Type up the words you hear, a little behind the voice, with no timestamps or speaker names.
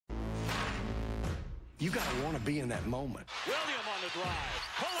You got to want to be in that moment. William on the drive.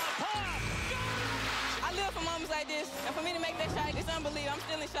 Pull up, pop! I live for moments like this, and for me to make that shot, it's unbelievable. I'm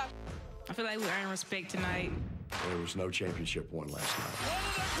still in shock. I feel like we earned respect tonight. There was no championship won last night. One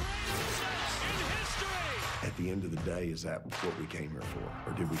of the greatest sets in history! At the end of the day, is that what we came here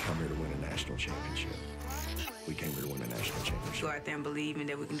for? Or did we come here to win a national championship? We came here to win a national championship. Go out there and believing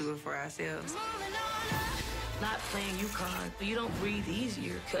that we can do it for ourselves. Not playing UConn, you don't breathe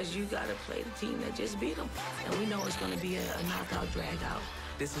easier because you got to play the team that just beat them. And we know it's going to be a knockout, drag out.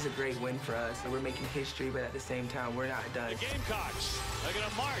 This is a great win for us. We're making history, but at the same time, we're not done. The Gamecocks are going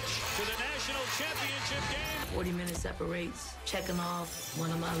to march to the national championship game. 40 minutes separates, checking off one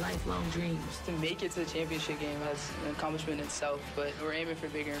of my lifelong dreams. To make it to the championship game, that's an accomplishment in itself, but we're aiming for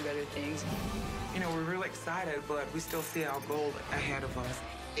bigger and better things. You know, we're really excited, but we still see our goal ahead of us.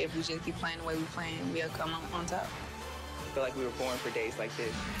 If we just keep playing the way we're playing, we'll come on top. I feel like we were born for days like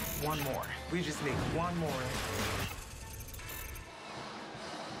this. One more. We just need one more.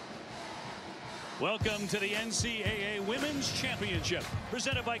 Welcome to the NCAA Women's Championship,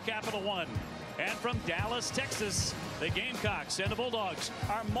 presented by Capital One. And from Dallas, Texas, the Gamecocks and the Bulldogs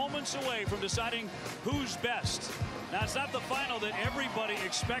are moments away from deciding who's best. Now, it's not the final that everybody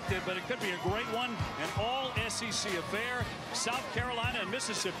expected, but it could be a great one, an all-SEC affair. South Carolina and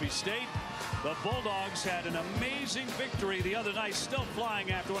Mississippi State. The Bulldogs had an amazing victory the other night, still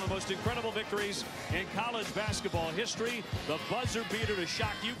flying after one of the most incredible victories in college basketball history. The buzzer beater to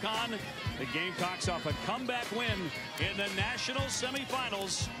shock UConn. The Gamecocks off a comeback win in the national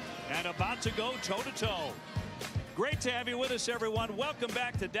semifinals and about to go toe-to-toe. Great to have you with us, everyone. Welcome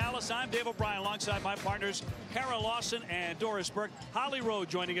back to Dallas. I'm Dave O'Brien alongside my partners, Kara Lawson and Doris Burke. Holly Rowe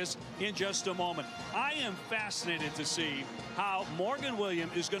joining us in just a moment. I am fascinated to see how Morgan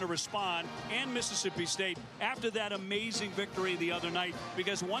Williams is going to respond and Mississippi State after that amazing victory the other night,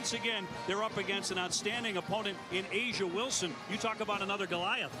 because once again, they're up against an outstanding opponent in Asia Wilson. You talk about another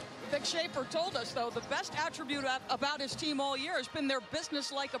Goliath. Vic Schaefer told us, though, the best attribute about his team all year has been their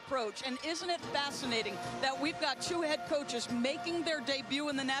business-like approach. And isn't it fascinating that we've got two head coaches making their debut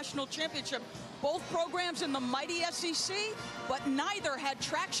in the national championship? Both programs in the mighty SEC, but neither had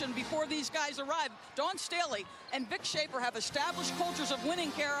traction before these guys arrived. Dawn Staley and Vic Schaefer have established cultures of winning,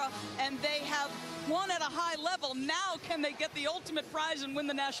 Kara, and they have won at a high level. Now can they get the ultimate prize and win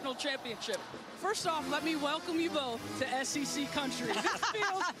the national championship? First off, let me welcome you both to SEC country. This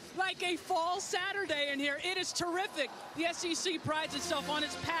feels like a fall Saturday in here. It is terrific. The SEC prides itself on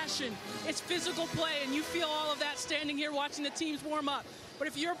its passion, its physical play, and you feel all of that standing here watching the teams warm up. But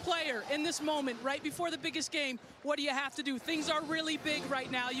if you're a player in this moment, right before the biggest game, what do you have to do? Things are really big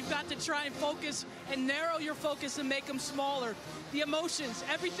right now. You've got to try and focus and narrow your focus and make them smaller. The emotions,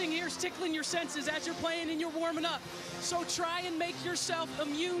 everything here is tickling your senses as you're playing and you're warming up. So try and make yourself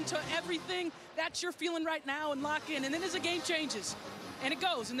immune to everything that you're feeling right now and lock in. And then as the game changes, and it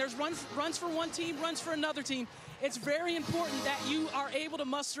goes, and there's runs for one team, runs for another team, it's very important that you are able to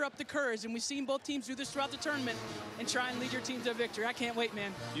muster up the courage, and we've seen both teams do this throughout the tournament, and try and lead your team to a victory. I can't wait,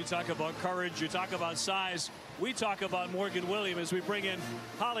 man. You talk about courage, you talk about size. We talk about Morgan Williams as we bring in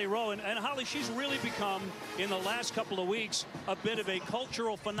Holly Rowe. And Holly, she's really become, in the last couple of weeks, a bit of a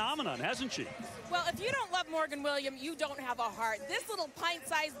cultural phenomenon, hasn't she? Well, if you don't love Morgan Williams, you don't have a heart. This little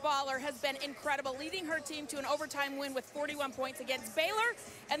pint-sized baller has been incredible, leading her team to an overtime win with 41 points against Baylor,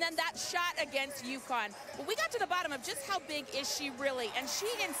 and then that shot against UConn. But we got to the bottom of just how big is she really, and she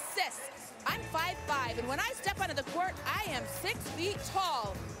insists. I'm 5'5", and when I step onto the court, I am 6 feet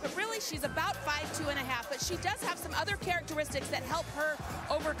tall. But really, she's about 5'2.5", but she does have some other characteristics that help her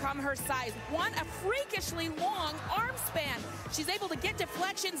overcome her size. One, a freakishly long arm span. She's able to get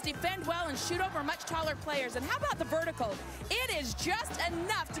deflections, defend well, and shoot over much taller players. And how about the vertical? It is just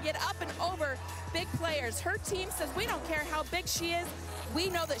enough to get up and over big players. Her team says we don't care how big she is. We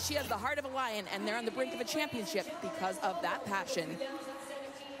know that she has the heart of a lion, and they're on the brink of a championship because of that passion.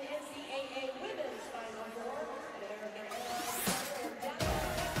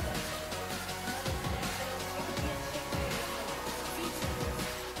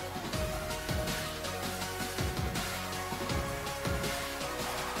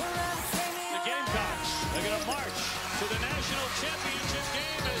 They're going to march to the national championship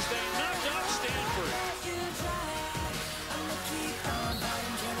game as they knocked off Stanford.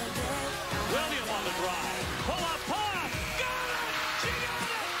 William on the drive. Pull up, pop! Got it! She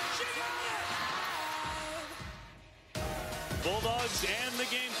got it! She got it! Bulldogs and the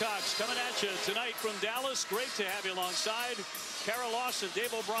Gamecocks coming at you tonight from Dallas. Great to have you alongside. Kara Lawson,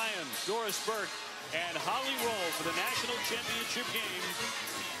 Dave O'Brien, Doris Burke, and Holly Rowe for the national championship game.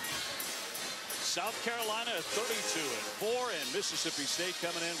 South Carolina 32-4, and Mississippi State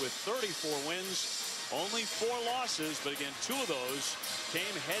coming in with 34 wins. Only 4 losses, but again, 2 of those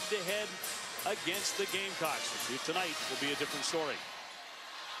came head-to-head against the Gamecocks. We'll see if tonight will be a different story.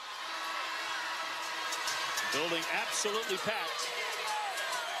 Building absolutely packed.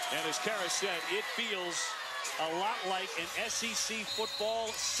 And as Kara said, it feels a lot like an SEC football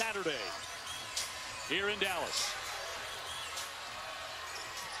Saturday here in Dallas.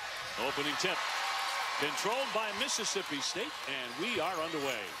 Opening tip controlled by Mississippi State, and we are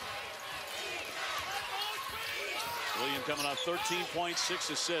underway. William coming off 13 points, 6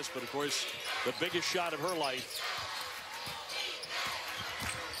 assists, but of course the biggest shot of her life.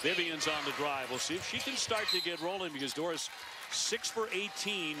 Vivian's on the drive. We'll see if she can start to get rolling, because Doris 6 for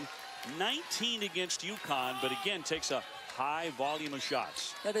 18, 19 against UConn, but again takes a high volume of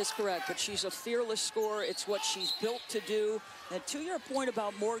shots. That is correct, but she's a fearless scorer. It's what she's built to do. And to your point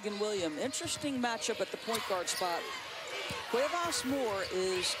about Morgan Williams, interesting matchup at the point guard spot. Cuevas Moore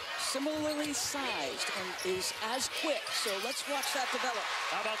is similarly sized and is as quick, so let's watch that develop.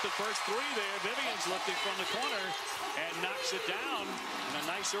 How about the first 3 there? Vivian's looking from the corner and knocks it down, and a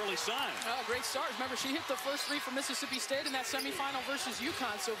nice early sign. Great start. Remember, she hit the first 3 for Mississippi State in that semifinal versus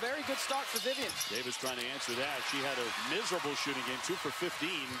UConn, so very good start for Vivian. Davis trying to answer that. She had a miserable shooting game, 2 for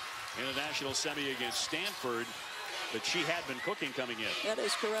 15 in a national semi against Stanford. But she had been cooking coming in. That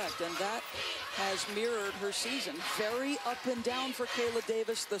is correct, and that has mirrored her season. Very up and down for Kayla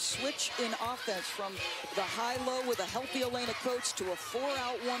Davis. The switch in offense from the high-low with a healthy Elena Coates to a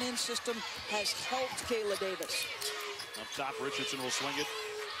 4-out, 1-in system has helped Kayla Davis. Up top, Richardson will swing it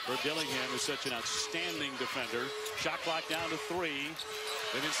for Dillingham, who's such an outstanding defender. Shot clock down to 3.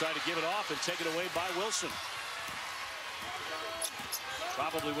 Then inside to give it off and take it away by Wilson.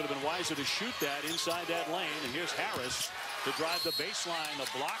 Probably would have been wiser to shoot that inside that lane. And here's Harris to drive the baseline.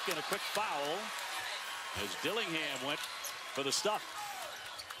 A block and a quick foul as Dillingham went for the stuff.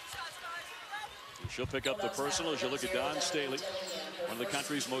 And she'll pick up the personal as you look at Dawn Staley, one of the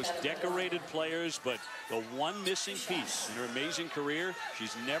country's most decorated players, but the one missing piece in her amazing career.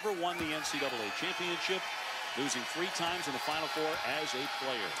 She's never won the NCAA championship, losing 3 times in the Final Four as a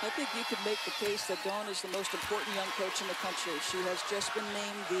player. I think you could make the case that Dawn is the most important young coach in the country. She has just been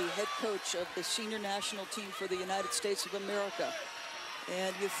named the head coach of the senior national team for the United States of America.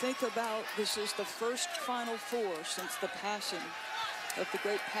 And you think about, this is the first Final Four since the passing of the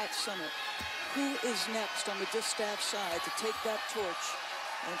great Pat Summitt. Who is next on the distaff side to take that torch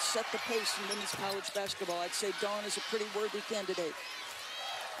and set the pace in women's college basketball? I'd say Dawn is a pretty worthy candidate.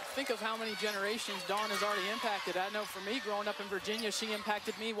 Think of how many generations Dawn has already impacted. I know for me, growing up in Virginia, she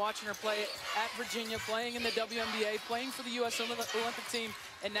impacted me watching her play at Virginia, playing in the WNBA, playing for the U.S. Olympic team,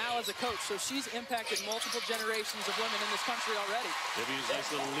 and now as a coach. So she's impacted multiple generations of women in this country already. Vivian's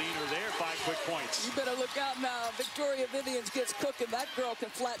nice little leaner there, 5 quick points. You better look out now. Victoria Vivians gets cooking. That girl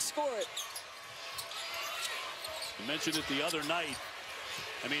can flat score it. I mentioned it the other night.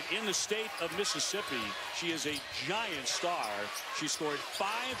 I mean, in the state of Mississippi, she is a giant star. She scored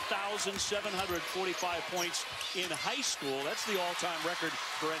 5,745 points in high school. That's the all-time record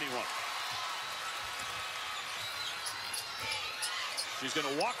for anyone. She's going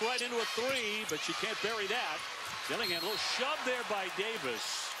to walk right into a 3, but she can't bury that. Dillingham, a little shove there by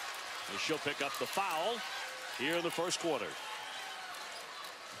Davis. And she'll pick up the foul here in the first quarter.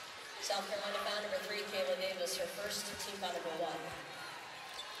 South Carolina foul number 3, Kayla Davis, her first team foul number 1.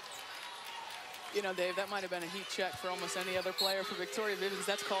 You know, Dave, that might have been a heat check for almost any other player. For Victoria Vivians,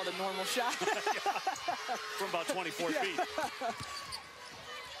 that's called a normal shot. From about 24 feet.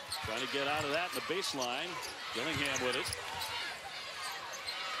 Trying to get out of that in the baseline. Dillingham with it.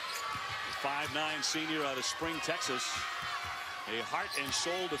 5'9" senior out of Spring, Texas. A heart and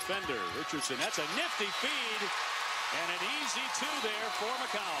soul defender. Richardson, that's a nifty feed. And an easy 2 there for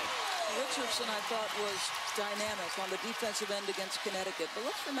McCown. Richardson, I thought, was dynamic on the defensive end against Connecticut. But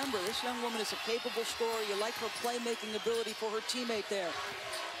let's remember, this young woman is a capable scorer. You like her playmaking ability for her teammate there.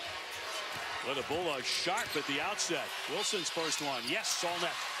 Well, the Bulldogs sharp at the outset. Wilson's first one. Yes, all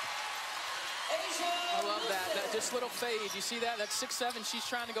net. I love that. That just little fade. You see that? That's 6'7". She's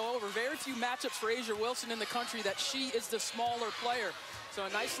trying to go over. Very few matchups for Asia Wilson in the country that she is the smaller player. So a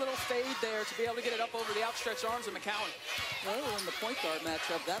nice little fade there to be able to get it up over the outstretched arms of McCowan. Well, in the point guard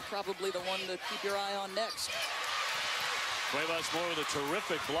matchup, that's probably the one to keep your eye on next. Cuevas Moore with a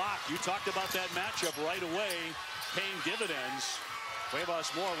terrific block. You talked about that matchup right away, paying dividends.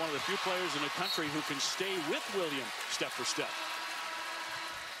 Cuevas Moore, one of the few players in the country who can stay with William step for step.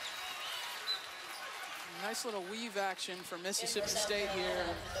 Nice little weave action from Mississippi State here.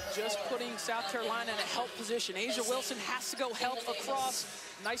 Just putting South Carolina in a help position. Asia Wilson has to go help across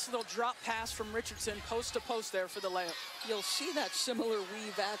Nice little drop pass from Richardson, post to post there for the layup. You'll see that similar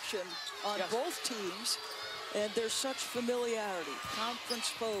weave action on both teams, and there's such familiarity. Conference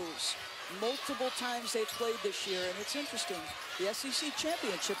foes, multiple times they've played this year, and it's interesting. The SEC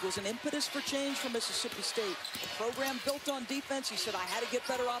championship was an impetus for change for Mississippi State. A program built on defense. He said, I had to get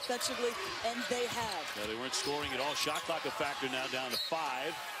better offensively, and they have. Yeah, they weren't scoring at all. Shot clock a factor now, down to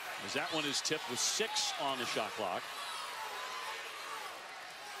 5. As that one is tipped with 6 on the shot clock.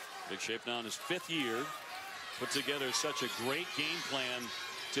 Big Shape now in his 5th year. Put together such a great game plan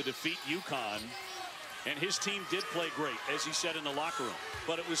to defeat UConn. And his team did play great, as he said in the locker room.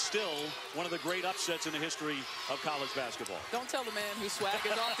 But it was still one of the great upsets in the history of college basketball. Don't tell the man whose swag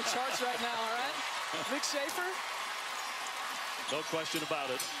is off the charts right now, all right? Vic Schaefer? No question about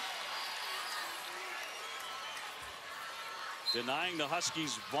it. Denying the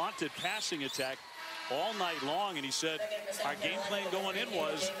Huskies' vaunted passing attack all night long, and he said our game plan going in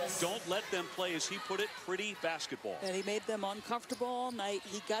was don't let them play, as he put it, pretty basketball. And he made them uncomfortable all night.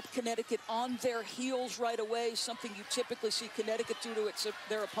 He got Connecticut on their heels right away, something you typically see Connecticut do to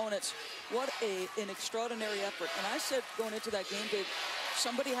their opponents. What an extraordinary effort. And I said going into that game, Dave,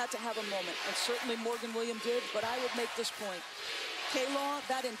 somebody had to have a moment, and certainly Morgan William did, but I would make this point. K-Law,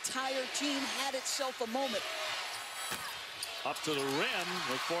 that entire team had itself a moment. Up to the rim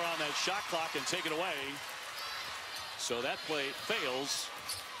with 4 on that shot clock and take it away. So that play fails.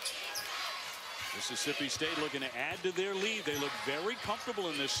 Mississippi State looking to add to their lead. They look very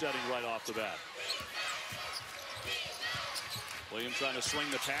comfortable in this setting right off the bat. Williams trying to swing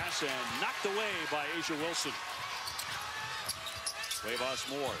the pass and knocked away by Asia Wilson. Cuevas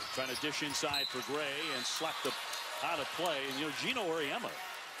Moore trying to dish inside for Gray and slapped out of play. And you know, Gino Auriemma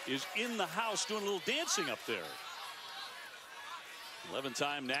is in the house doing a little dancing up there.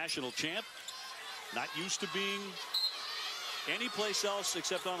 11-time national champ, not used to being anyplace else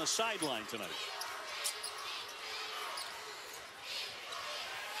except on a sideline tonight.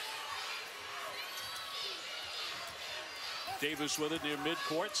 Davis with it near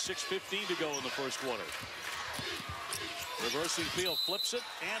midcourt, 6:15 to go in the first quarter. Reversing field, flips it,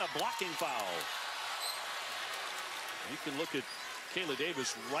 and a blocking foul. You can look at Kayla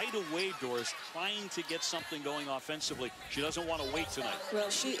Davis right away, Doris, trying to get something going offensively. She doesn't want to wait tonight. Well,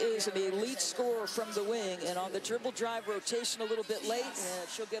 she is an elite scorer from the wing, and on the dribble drive rotation a little bit late,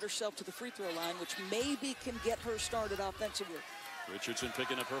 she'll get herself to the free throw line, which maybe can get her started offensively. Richardson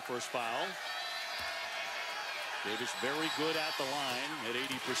picking up her first foul. Davis very good at the line at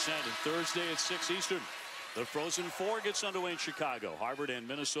 80%. And Thursday at 6 Eastern, the Frozen Four gets underway in Chicago. Harvard and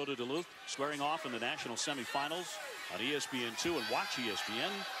Minnesota Duluth squaring off in the national semifinals on ESPN2, and watch ESPN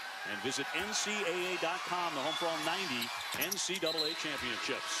and visit NCAA.com, the home for all 90 NCAA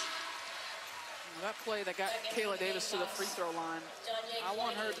championships. That play that got Kayla Davis to the free throw line, I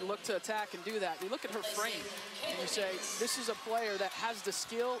want her to look to attack and do that. You look at her frame and you say, this is a player that has the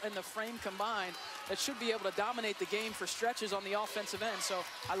skill and the frame combined that should be able to dominate the game for stretches on the offensive end. So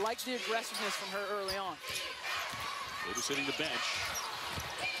I like the aggressiveness from her early on. Davis hitting the bench.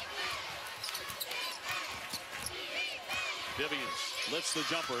 Vivians lifts the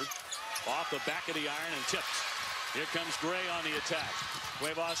jumper off the back of the iron and tipped. Here comes Gray on the attack.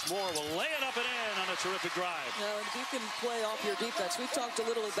 Cuevas Moore will lay it up and in on a terrific drive. Now, if you can play off your defense, we've talked a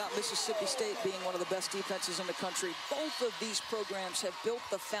little about Mississippi State being one of the best defenses in the country. Both of these programs have built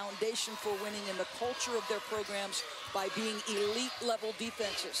the foundation for winning in the culture of their programs by being elite level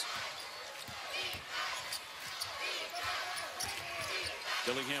defenses.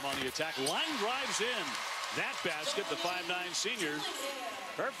 Dillingham on the attack. Line drives in. That basket, the 5'9" senior,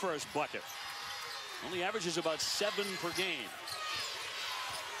 her first bucket. Only averages about 7 per game.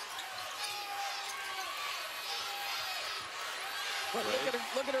 But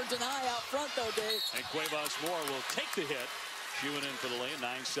look at her deny out front, though, Dave. And Cuevas Moore will take the hit. She went in for the lay,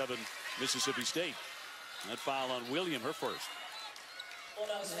 9-7 Mississippi State. That foul on William, her first.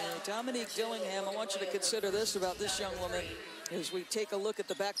 Dominique Dillingham, I want you to consider this about this young woman as we take a look at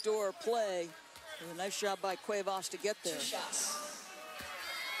the backdoor play. A nice job by Cuevas to get there.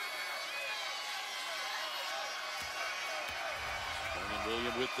 And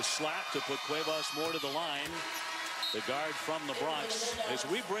William with the slap to put Cuevas Moore to the line. The guard from the Bronx as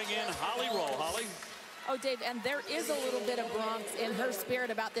we bring in Holly Rowe. Holly. Oh, Dave, and there is a little bit of Bronx in her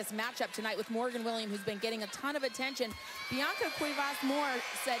spirit about this matchup tonight with Morgan William, who's been getting a ton of attention. Bianca Cuevas Moore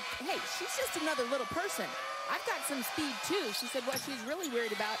said, hey, she's just another little person. I've got some speed, too. She said what she's really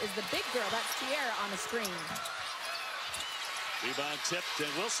worried about is the big girl. That's Tierra on the screen. Rebound tipped, and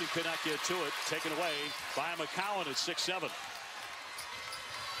Wilson could not get to it. Taken away by McCowan at 6'7".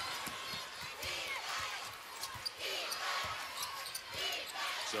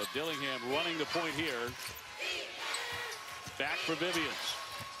 So Dillingham running the point here. Back for Vivians.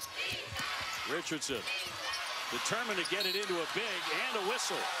 Richardson determined to get it into a big and a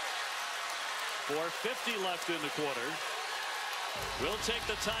whistle. 4:50 left in the quarter. We'll take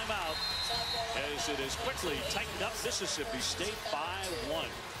the timeout as it is quickly tightened up. Mississippi State by 1.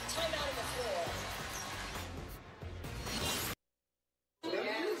 Timeout on the floor.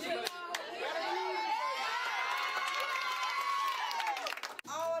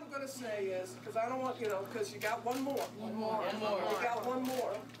 All I'm going to say is, because I don't want, because you got one more. One more. You got one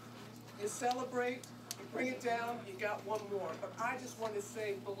more. You celebrate, you bring it down, you got one more. But I just want to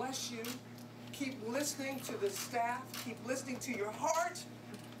say, bless you. Keep listening to the staff. Keep listening to your heart.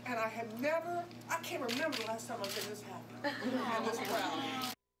 And I can't remember the last time I was in this happy and this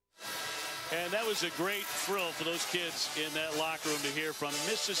proud. And that was a great thrill for those kids in that locker room to hear from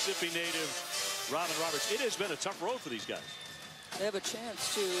Mississippi native Robin Roberts. It has been a tough road for these guys. They have a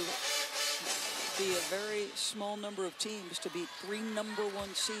chance to be a very small number of teams to beat 3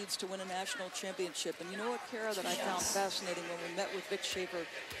 #1 seeds to win a national championship. And you know what, Kara, that I found fascinating when we met with Vic Schaefer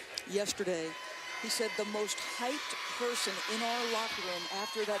yesterday? He said the most hyped person in our locker room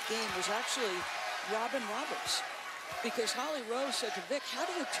after that game was actually Robin Roberts. Because Holly Rose said to Vic, how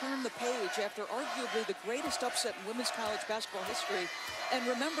do you turn the page after arguably the greatest upset in women's college basketball history? And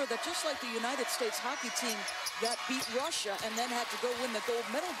remember that just like the United States hockey team that beat Russia and then had to go win the gold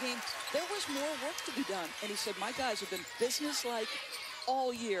medal game, there was more work to be done. And he said, my guys have been businesslike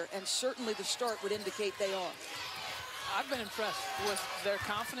all year, and certainly the start would indicate they are. I've been impressed with their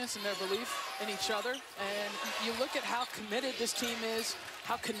confidence and their belief in each other. And you look at how committed this team is,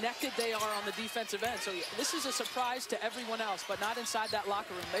 how connected they are on the defensive end. So this is a surprise to everyone else, but not inside that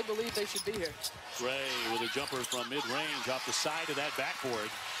locker room. They believe they should be here. Gray with a jumper from mid-range off the side of that backboard.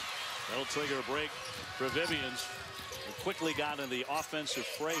 That'll trigger a break for Vivians. And quickly got in the offensive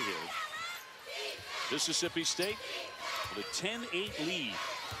fray here. Mississippi State with a 10-8 lead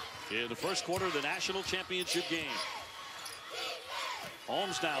in the first quarter of the national championship game.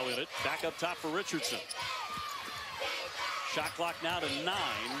 Holmes now in it. Back up top for Richardson. Shot clock now to 9.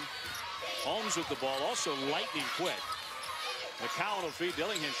 Holmes with the ball, also lightning quick. McCowan will feed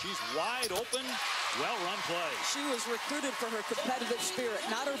Dillingham. She's wide open. Well-run play. She was recruited for her competitive spirit,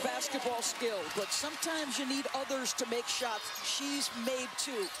 not her basketball skill. But sometimes you need others to make shots. She's made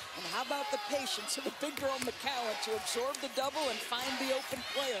 2. And how about the patience of the big girl McCowan to absorb the double and find the open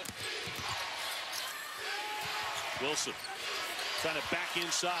player? Wilson trying to back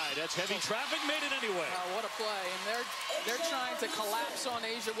inside. That's heavy traffic. Made it anyway. Oh, what a play. And they're trying to collapse on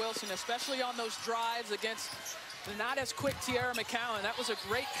Asia Wilson, especially on those drives against the not as quick Tiara McCowan. That was a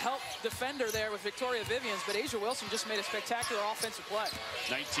great help defender there with Victoria Vivians, but Asia Wilson just made a spectacular offensive play.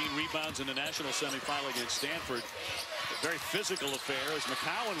 19 rebounds in the national semifinal against Stanford. A very physical affair as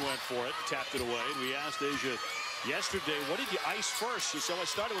McCowan went for it, tapped it away. And we asked Asia yesterday, what did you ice first? She said, well, I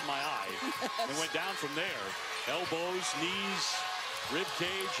started with my eye and went down from there. Elbows, knees, rib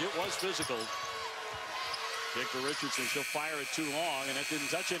cage. It was physical. Kick for Richardson. She'll fire it too long, and that didn't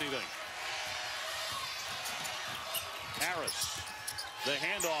touch anything. Harris, the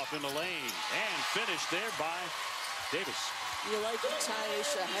handoff in the lane, and finished there by Davis. You like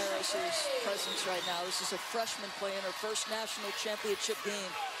Tyisha Harris's presence right now. This is a freshman playing her first national championship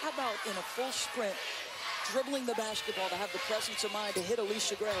game. How about in a full sprint, dribbling the basketball to have the presence of mind to hit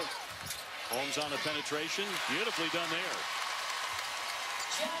Alicia Gray? Holmes on the penetration. Beautifully done there.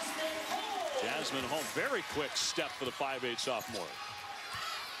 Jasmine Holmes. Very quick step for the 5'8" sophomore.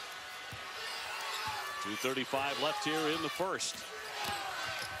 2:35 left here in the first.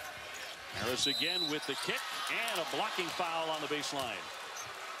 Harris again with the kick and a blocking foul on the baseline.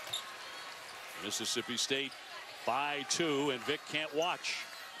 Mississippi State by 2, and Vic can't watch.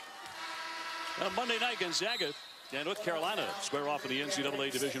 Monday night, Gonzaga and North Carolina square off in the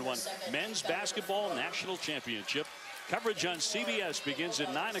NCAA Division I Men's Basketball National Championship. Coverage on CBS begins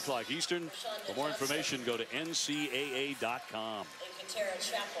at 9 o'clock Eastern. For more information, go to ncaa.com.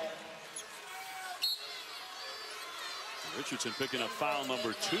 Richardson picking up foul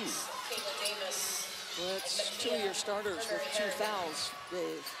number 2. Well, it's 2 of your starters with 2 fouls,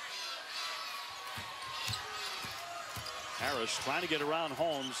 Dave. Harris trying to get around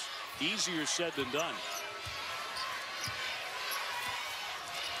Holmes. Easier said than done.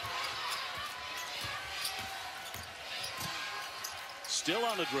 Still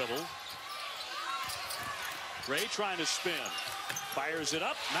on the dribble. Gray trying to spin. Fires it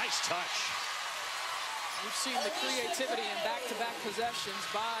up. Nice touch. We've seen the creativity in back-to-back possessions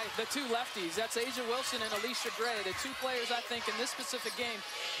by the 2 lefties. That's Asia Wilson and Alicia Gray, the 2 players, I think, in this specific game,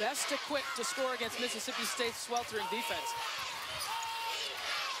 best equipped to score against Mississippi State's sweltering defense.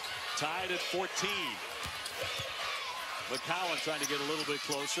 tied at 14. McCowan trying to get a little bit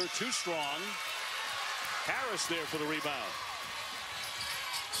closer. Too strong. Harris there for the rebound.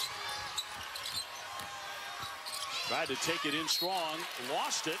 Tried to take it in strong,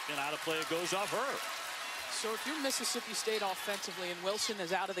 lost it, and out of play it goes off her. So if you're Mississippi State offensively and Wilson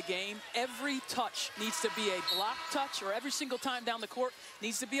is out of the game, every touch needs to be a block touch, or every single time down the court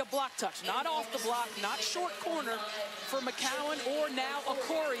needs to be a block touch. Not off the block, not short corner for McCowan or now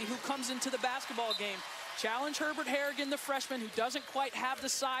Okori, who comes into the basketball game. Challenge Herbert Harrigan, the freshman, who doesn't quite have the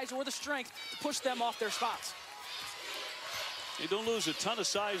size or the strength to push them off their spots. They don't lose a ton of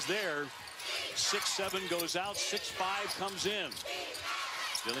size there. 6'7" goes out, 6'5" comes in.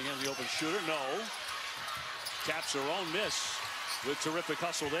 Dillingham the open shooter, no. Taps her own miss with terrific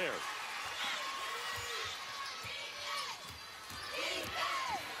hustle there.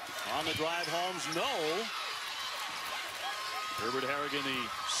 On the drive, Holmes, no. Herbert Harrigan, the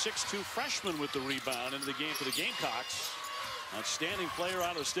 6'2" freshman with the rebound into the game for the Gamecocks. Outstanding player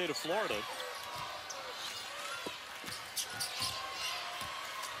out of the state of Florida.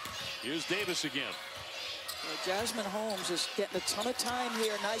 Here's Davis again. Jasmine Holmes is getting a ton of time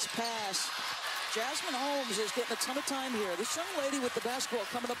here. Nice pass. Jasmine Holmes is getting a ton of time here. This young lady with the basketball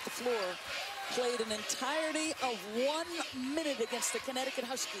coming up the floor played an entirety of 1 minute against the Connecticut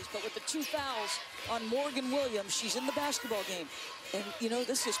Huskies, but with the 2 fouls on Morgan Williams, she's in the basketball game. And, you know,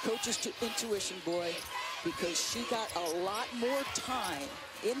 this is coach's intuition, boy, because she got a lot more time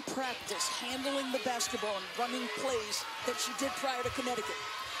in practice handling the basketball and running plays than she did prior to Connecticut.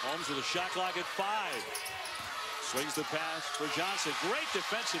 Holmes with a shot clock at 5. Swings the pass for Johnson. Great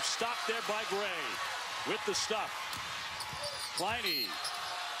defensive stop there by Gray with the stuff. Kleine.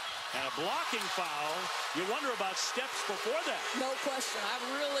 And a blocking foul. You wonder about steps before that. No question. I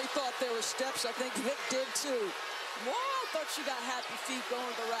really thought there were steps. I think Vic did too. Whoa, I thought she got happy feet going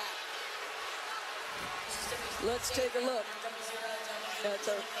to the rack. Let's take a look at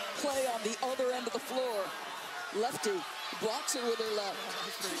the play on the other end of the floor. Lefty blocks it with her left.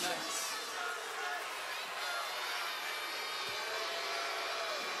 That's pretty nice.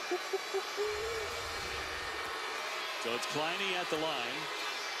 So it's Kleine at the line.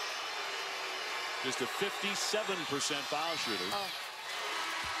 Just a 57% foul shooter.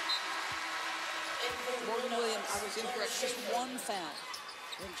 Morgan Williams, I was incorrect. Just 1 foul.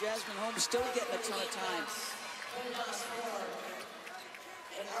 And Jasmine Holmes still getting a ton of time.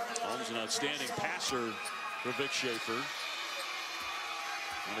 Holmes an outstanding passer for Vic Schaefer.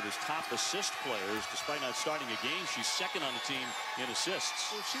 One of his top assist players, despite not starting a game. She's second on the team in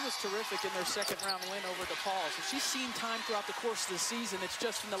assists. Well, she was terrific in their second-round win over DePaul. So she's seen time throughout the course of the season. It's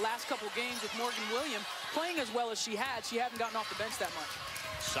just in the last couple games with Morgan Williams playing as well as she hadn't gotten off the bench that much.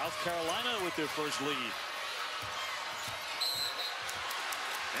 South Carolina with their first lead.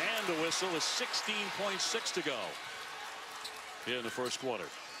 And the whistle is 16.6 to go here in the first quarter.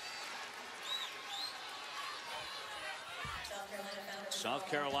 South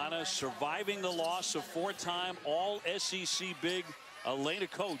Carolina surviving the loss of 4-time All-SEC big Elena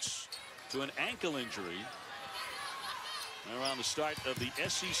Coates to an ankle injury. And around the start of the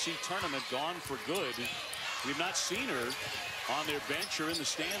SEC tournament, gone for good. We've not seen her on their bench or in the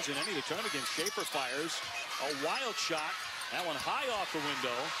stands in any of the tournament games. Schaefer fires a wild shot. That one high off the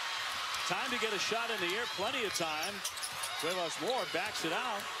window. Time to get a shot in the air. Plenty of time. Cuevas Moore backs it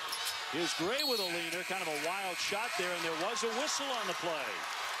out. Here's Gray with a leaner, kind of a wild shot there, and there was a whistle on the play.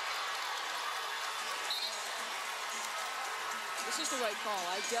 This is the right call.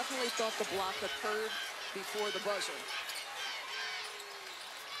 I definitely thought the block occurred before the buzzer.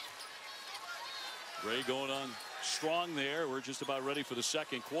 Gray going on strong there. We're just about ready for the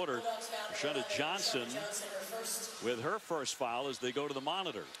second quarter. Rashunda Johnson with her first foul as they go to the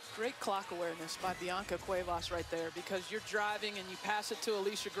monitor. Great clock awareness by Bianca Cuevas right there, because you're driving and you pass it to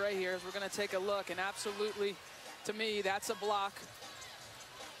Alicia Gray here as we're going to take a look. And absolutely, to me, that's a block.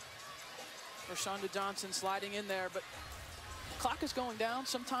 Rashunda Johnson sliding in there, but the clock is going down.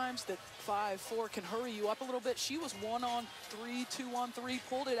 Sometimes that 5-4 can hurry you up a little bit. She was 1-on-3, 2-on-3,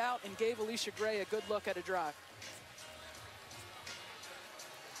 pulled it out and gave Alicia Gray a good look at a drive.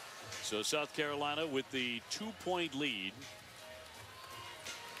 So South Carolina with the 2-point lead.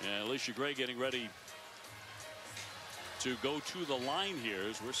 And Alicia Gray getting ready to go to the line here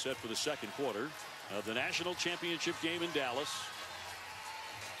as we're set for the second quarter of the national championship game in Dallas.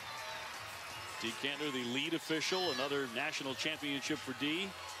 Dee Cantor, the lead official, another national championship for Dee.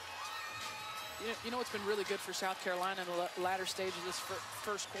 You know what's been really good for South Carolina in the latter stage of this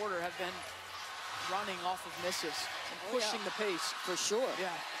first quarter have been running off of misses and pushing the pace. For sure. Yeah.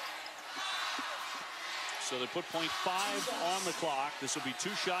 So they put .5 on the clock. This will be 2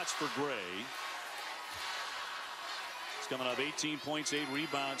 shots for Gray. He's coming up 18 points, 8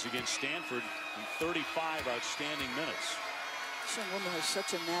 rebounds against Stanford in 35 outstanding minutes. This young woman has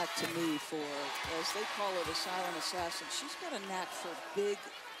such a knack to me for, as they call her, the silent assassin. She's got a knack for big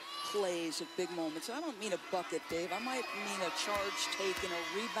plays at big moments. I don't mean a bucket, Dave. I might mean a charge taken, a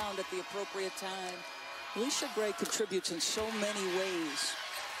rebound at the appropriate time. Alicia Gray contributes in so many ways.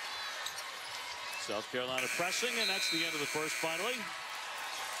 South Carolina pressing, and that's the end of the first finally.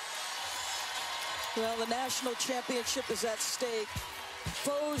 Well, the national championship is at stake.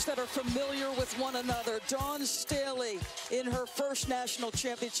 Foes that are familiar with one another. Dawn Staley in her first national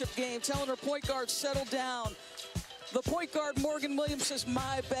championship game telling her point guard, settle down. The point guard, Morgan Williams, says,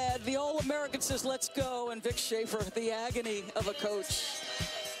 my bad. The All-American says, let's go. And Vic Schaefer, the agony of a coach.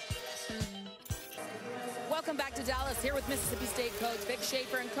 Welcome back to Dallas, here with Mississippi State coach Vic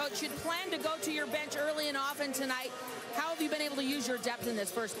Schaefer. And coach, you'd plan to go to your bench early and often tonight. How have you been able to use your depth in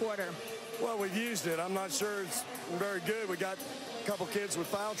this first quarter? Well, we've used it. I'm not sure it's very good. We got a couple kids with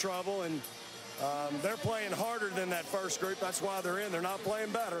foul trouble, and they're playing harder than that first group. That's why they're in. They're not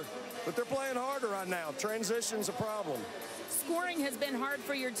playing better, but they're playing harder right now. Transition's a problem. Scoring has been hard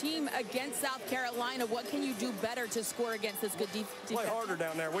for your team against South Carolina. What can you do better to score against this good defense? Play harder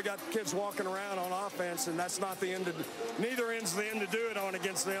down there. We got kids walking around on offense, and that's not the end of neither end's the end to do it on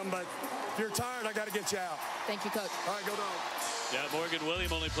against them. But if you're tired, I got to get you out. Thank you, coach. All right, go down. Yeah, Morgan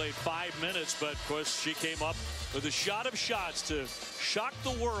Williams only played 5 minutes, but of course she came up with a shot of shots to shock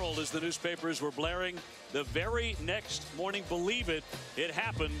the world as the newspapers were blaring the very next morning. Believe it, it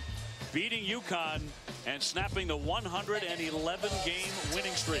happened, beating UConn and snapping the 111-game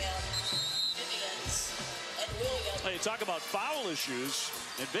winning streak. Hey, talk about foul issues,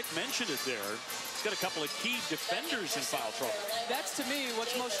 and Vic mentioned it there. He's got a couple of key defenders in foul trouble. That's, to me,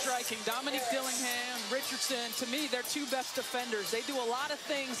 what's most striking. Dominique Dillingham, Richardson, to me, they're 2 best defenders. They do a lot of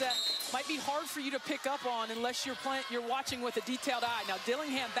things that might be hard for you to pick up on unless you're watching with a detailed eye. Now,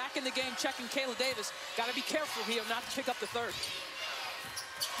 Dillingham back in the game, checking Kayla Davis. Got to be careful here not to pick up the third.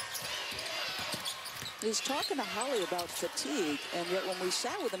 He's talking to Holly about fatigue, and yet when we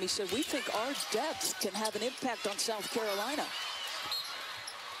sat with him, he said, we think our depth can have an impact on South Carolina.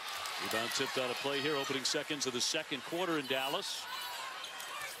 Rebound tipped out of play here, opening seconds of the second quarter in Dallas.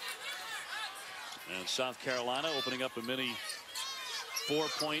 And South Carolina opening up a mini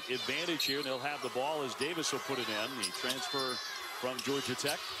 4-point advantage here. And they'll have the ball as Davis will put it in. The transfer from Georgia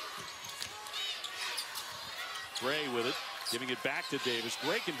Tech. Gray with it, giving it back to Davis.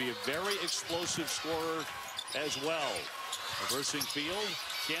 Gray can be a very explosive scorer as well. Reversing field,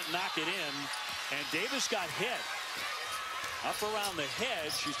 can't knock it in. And Davis got hit. Up around the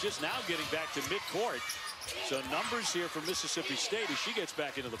head. She's just now getting back to midcourt. So numbers here for Mississippi State as she gets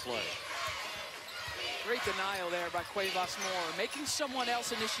back into the play. Great denial there by Cuevas Moore, making someone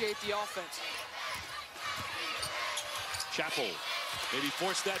else initiate the offense. Chappell maybe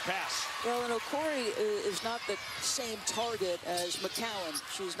forced that pass. Well, and Okori is not the same target as McCowan.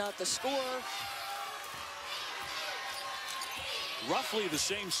 She's not the scorer. Roughly the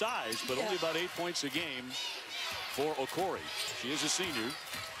same size, but only about 8 points a game for Okori. She is a senior.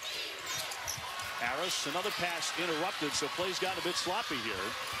 Harris, another pass interrupted, so plays got a bit sloppy here.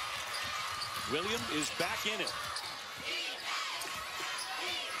 Williams is back in it.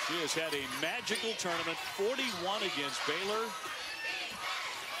 She has had a magical tournament, 41 against Baylor.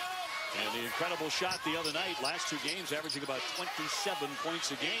 And the incredible shot the other night, last 2 games averaging about 27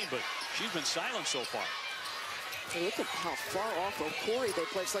 points a game, but she's been silent so far. Hey, look at how far off Okori they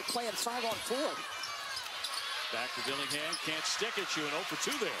play. It's like playing 5-on-4. Back to Dillingham, can't stick it. You an 0 for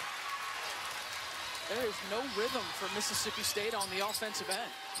 2 there. There is no rhythm for Mississippi State on the offensive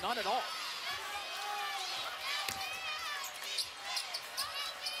end. None at all.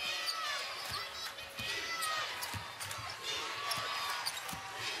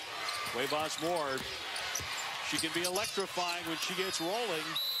 Cuevas Moore, she can be electrifying when she gets rolling.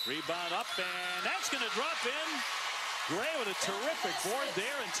 Rebound up, and that's going to drop in. Gray with a terrific board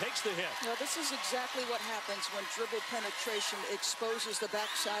there and takes the hit. Now, this is exactly what happens when dribble penetration exposes the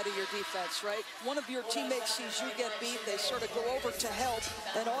backside of your defense, right? One of your teammates sees you get beat, they sort of go over to help,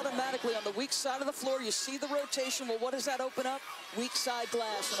 and automatically on the weak side of the floor, you see the rotation. Well, what does that open up? Weak side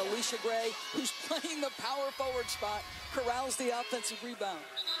glass, and Alicia Gray, who's playing the power forward spot, corrals the offensive rebound.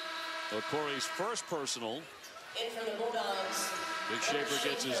 Okori's first personal. In from the Bulldogs. Vic Schaefer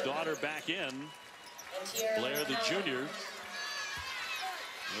gets his daughter back in. Blair, the junior,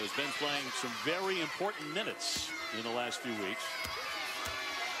 has been playing some very important minutes in the last few weeks.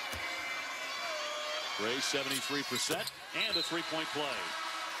 Gray, 73%, and a 3-point play.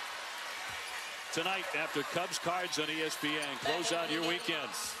 tonight after Cubs Cards on ESPN. Close out your weekend.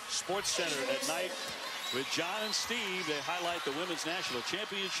 Sports Center at night with John and Steve. They highlight the Women's National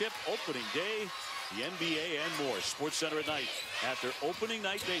Championship, opening day, the NBA, and more. Sports Center at night after opening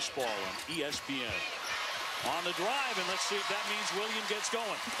night baseball on ESPN. On the drive, and let's see if that means William gets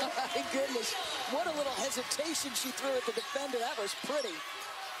going. My goodness, what a little hesitation she threw at the defender. That was pretty.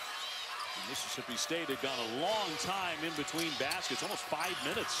 Mississippi State had gone a long time in between baskets, almost 5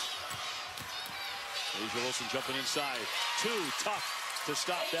 minutes. Asia Wilson jumping inside. Too tough to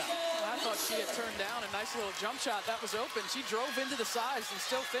stop that. I thought she had turned down a nice little jump shot. That was open. She drove into the sides and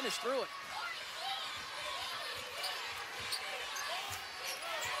still finished through it.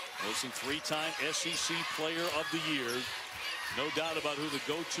 Wilson, 3-time SEC Player of the Year. No doubt about who the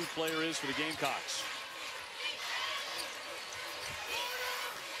go-to player is for the Gamecocks.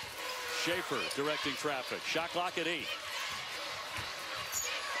 Schaefer directing traffic. Shot clock at 8.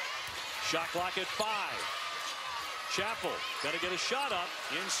 Shot clock at 5. Chappell got to get a shot up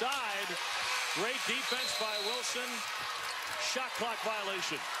inside. Great defense by Wilson. Shot clock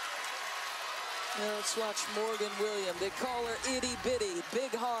violation. Now let's watch Morgan Williams. They call her itty bitty,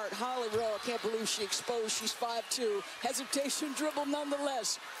 big heart, Holly Rowe. I can't believe she exposed. She's 5'2". Hesitation dribble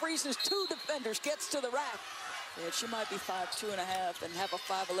nonetheless. Freezes 2 defenders, gets to the rack. Yeah, she might be 5'2.5" and have a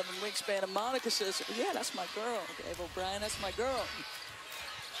 5'11" wingspan. And Monica says, yeah, that's my girl. Dave O'Brien, that's my girl.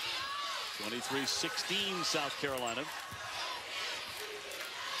 23-16 South Carolina.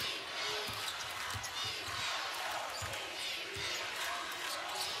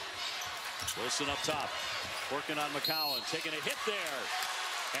 Wilson up top, working on McCowan, taking a hit there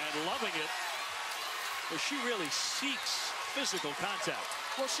and loving it. But she really seeks physical contact.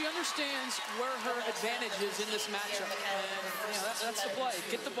 Well, she understands where her advantage is in this matchup. And, you know, that's the play.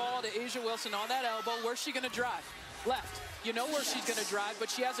 Get the ball to Asia Wilson on that elbow. Where's she going to drive? Left. You know where she's going to drive, but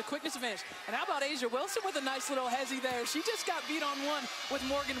she has a quickness advantage. And how about Asia Wilson with a nice little hezzy there? She just got beat on one with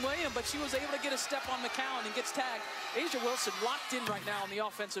Morgan Williams, but she was able to get a step on McCowan and gets tagged. Asia Wilson locked in right now on the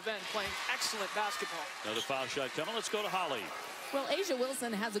offensive end, playing excellent basketball. Another foul shot coming. Let's go to Holly. Well, Asia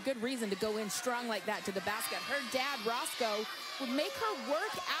Wilson has a good reason to go in strong like that to the basket. Her dad, Roscoe, would make her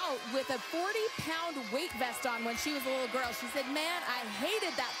work out with a 40-pound weight vest on when she was a little girl. She said, man, I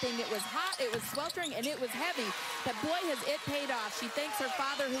hated that thing. It was hot, it was sweltering, and it was heavy. But boy, has it paid off. She thanks her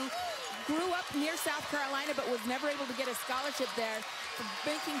father, who grew up near South Carolina but was never able to get a scholarship there, for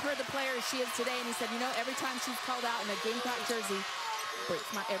making her the player she is today. And he said, you know, every time she's called out in a Gamecock jersey,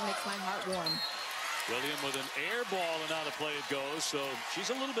 it makes my heart warm. William with an air ball, and now the play it goes. So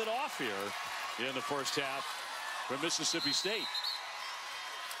she's a little bit off here in the first half for Mississippi State.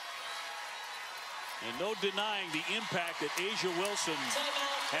 And no denying the impact that Asia Wilson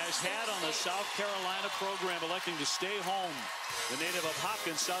has had on the South Carolina program, electing to stay home. The native of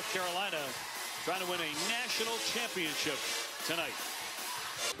Hopkins, South Carolina, trying to win a national championship tonight.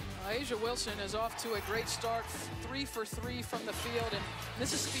 Asia Wilson is off to a great start, 3 for 3 from the field, and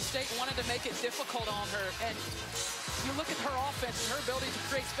Mississippi State wanted to make it difficult on her. And you look at her offense and her ability to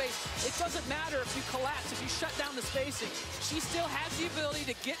create space. It doesn't matter if you collapse, if you shut down the spacing. She still has the ability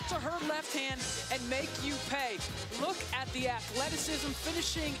to get to her left hand and make you pay. Look at the athleticism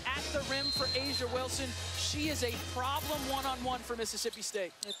finishing at the rim for Asia Wilson. She is a problem one-on-one for Mississippi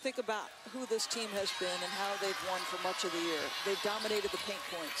State. And think about who this team has been and how they've won for much of the year. They've dominated the paint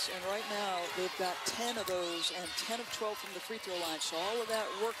points, and right now they've got 10 of those and 10 of 12 from the free throw line. So all of that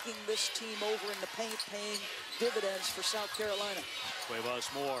working this team over in the paint, paying dividends for South Carolina.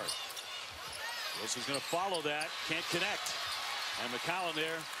 Cuevas more. Wilson's going to follow that. Can't connect. And McCowan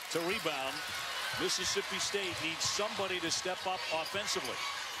there to rebound. Mississippi State needs somebody to step up offensively.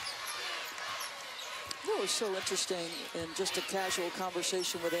 It was so interesting in just a casual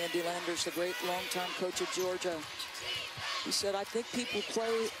conversation with Andy Landers, the great longtime coach of Georgia. He said, I think people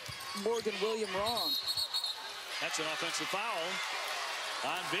play Morgan Williams wrong. That's an offensive foul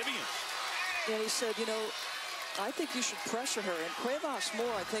on Vivian. And he said, you know, I think you should pressure her. And Cuevas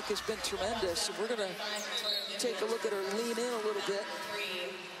Moore, I think, has been tremendous. And we're going to take a look at her lean in a little bit.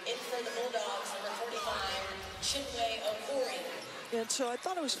 In for the Bulldogs, number 45, Chinwe Okori. And so I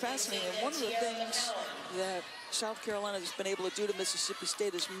thought it was fascinating. And one of the things that South Carolina has been able to do to Mississippi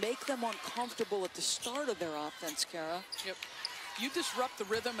State is make them uncomfortable at the start of their offense, Kara. Yep. You disrupt the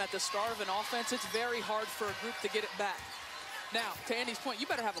rhythm at the start of an offense, it's very hard for a group to get it back. Now, to Andy's point, you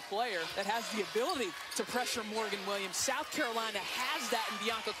better have a player that has the ability to pressure Morgan Williams. South Carolina has that in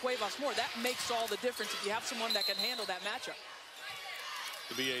Bianca Cuevas Moore. That makes all the difference if you have someone that can handle that matchup.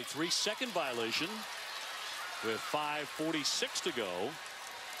 To be a 3-second violation with 5:46 to go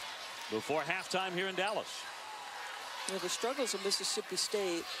before halftime here in Dallas. You know, the struggles of Mississippi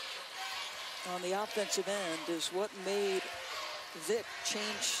State on the offensive end is what made Vic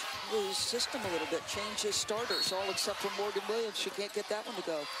change his system a little bit, change his starters, all except for Morgan Williams. She can't get that one to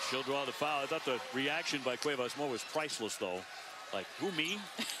go. She'll draw the foul. I thought the reaction by Cuevas Moore was priceless, though. Like, who, me?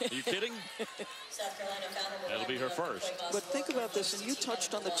 Are you kidding? That'll be her first. But think about this, and you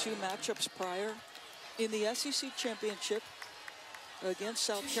touched on the two matchups prior. In the SEC championship against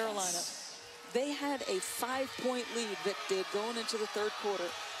South Carolina, they had a 5-point lead, Vic did, going into the fourth quarter,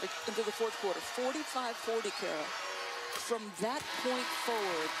 45-40, Kara. From that point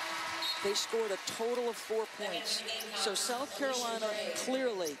forward, they scored a total of 4 points. So South Carolina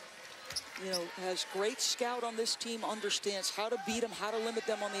clearly, has great scout on this team, understands how to beat them, how to limit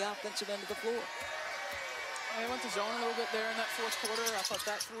them on the offensive end of the floor. They went to zone a little bit there in that fourth quarter. I thought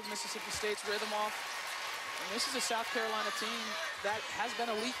that threw Mississippi State's rhythm off. And this is a South Carolina team that has been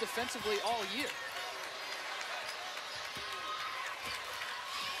elite defensively all year.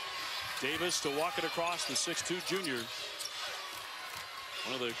 Davis to walk it across, the 6'2" junior.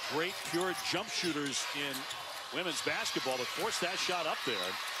 One of the great pure jump shooters in women's basketball to force that shot up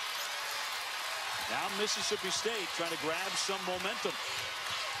there. Now Mississippi State trying to grab some momentum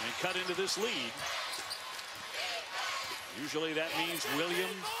and cut into this lead. Usually that means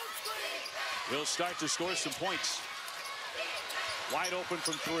William will start to score some points. Wide open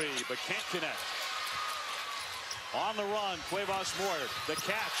from three, but can't connect. On the run, Cuevas Moore, the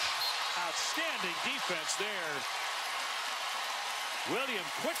catch. Outstanding defense there. William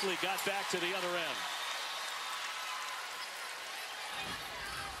quickly got back to the other end.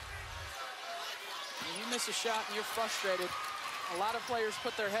 When you miss a shot and you're frustrated, a lot of players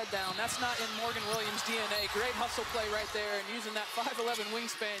put their head down. That's not in Morgan Williams' DNA. Great hustle play right there, and using that 5'11"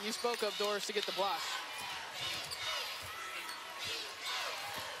 wingspan you spoke of, Doris, to get the block.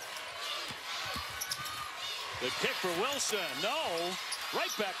 The kick for Wilson. No.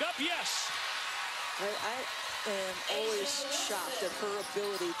 Right back up, yes. I am always shocked at her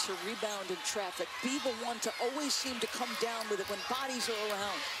ability to rebound in traffic, be the one to always seem to come down with it when bodies are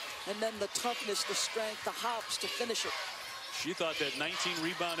around, and then the toughness, the strength, the hops to finish it. She thought that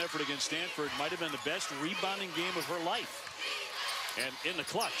 19-rebound effort against Stanford might have been the best rebounding game of her life. And in the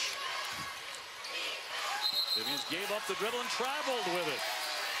clutch. Vivians gave up the dribble and traveled with it.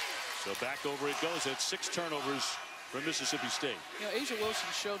 So back over it goes. At 6 turnovers from Mississippi State. Asia Wilson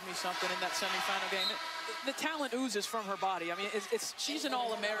showed me something in that semifinal game. The talent oozes from her body. I mean, she's an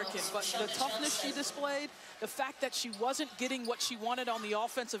All-American, but the toughness she displayed, the fact that she wasn't getting what she wanted on the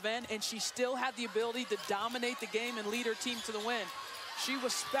offensive end, and she still had the ability to dominate the game and lead her team to the win. She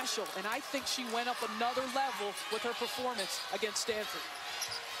was special, and I think she went up another level with her performance against Stanford.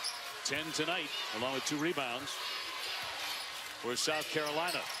 10 tonight, along with 2 rebounds for South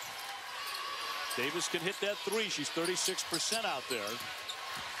Carolina. Davis can hit that 3. She's 36% out there.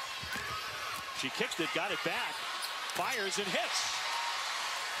 She kicked it, got it back, fires and hits.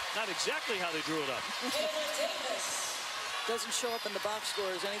 Not exactly how they drew it up. Doesn't show up in the box score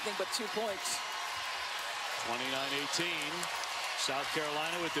as anything but 2 points. 29-18. South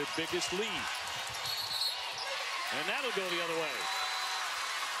Carolina with their biggest lead. And that'll go the other way.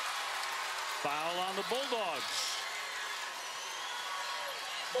 Foul on the Bulldogs.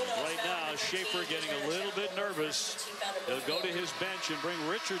 Right now, Schaefer getting a little bit nervous. He'll go to his bench and bring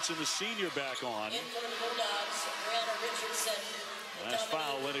Richardson, the senior, back on. Last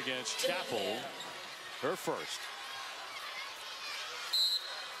foul went against Chappell, her first.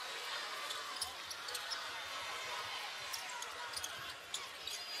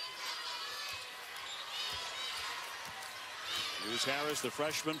 Here's Harris, the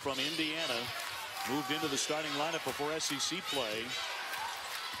freshman from Indiana, moved into the starting lineup before SEC play.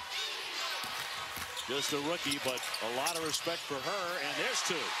 Just a rookie, but a lot of respect for her, and there's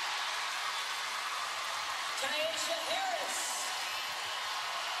 2.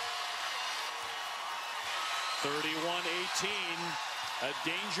 31-18, a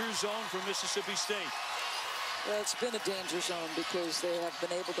danger zone for Mississippi State. Well, it's been a danger zone because they have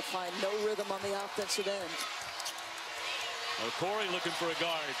been able to find no rhythm on the offensive end. Corey looking for a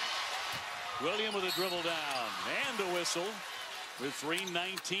guard. William with a dribble down and a whistle with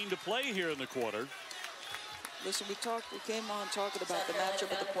 3:19 to play here in the quarter. Listen, we came on talking about the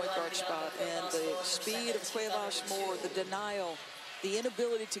matchup at the point guard spot and the speed of Cuevas Moore, the denial, the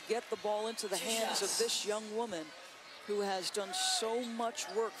inability to get the ball into the hands of this young woman who has done so much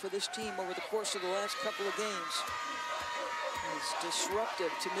work for this team over the course of the last couple of games. It's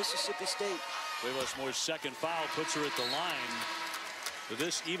disruptive to Mississippi State. Cuevas Moore's second foul puts her at the line. But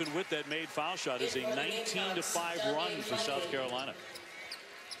this, even with that made foul shot, is a 19-5 run for South Carolina.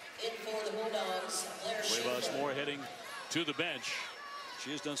 Cuevas Moore heading to the bench.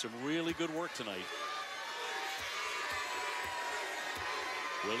 She has done some really good work tonight.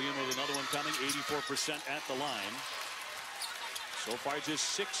 William with another one coming, 84% at the line. So far, just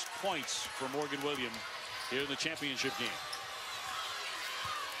 6 points for Morgan Williams here in the championship game.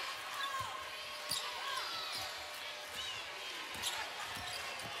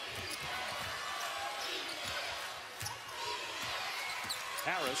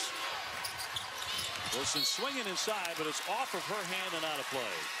 Harris. Wilson swinging inside, but it's off of her hand and out of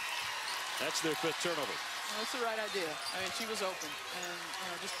play. That's their 5th turnover. Well, that's the right idea. I mean, she was open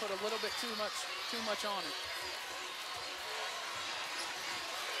and just put a little bit too much on it.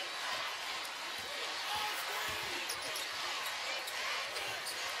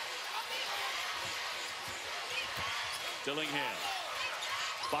 Dillingham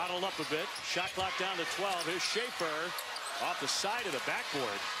bottled up a bit. Shot clock down to 12. Here's Schaefer off the side of the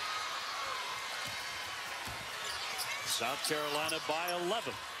backboard. South Carolina by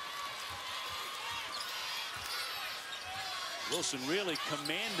 11. Wilson really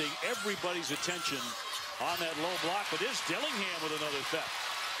commanding everybody's attention on that low block, but is Dillingham with another theft.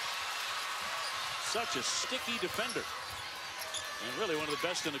 Such a sticky defender, and really one of the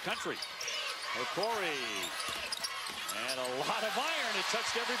best in the country. Okori, and a lot of iron. It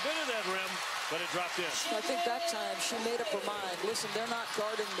touched every bit of that rim, but it dropped in. I think that time she made up her mind. Listen, they're not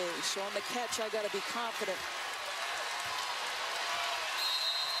guarding me, so on the catch, I got to be confident.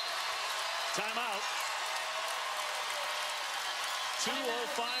 Timeout.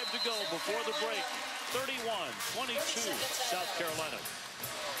 2:05 to go before the break. 31-22, South Carolina.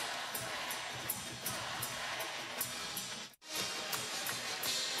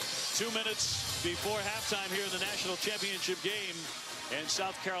 Two minutes before halftime here in the national championship game, and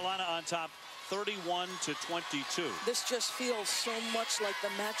South Carolina on top 31-22. This just feels so much like the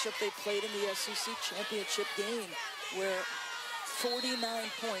matchup they played in the SEC championship game, where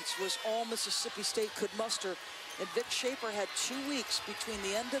 49 points was all Mississippi State could muster. And Vic Schaefer had 2 weeks between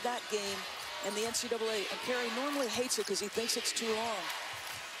the end of that game and the NCAA. And Kerry normally hates it because he thinks it's too long.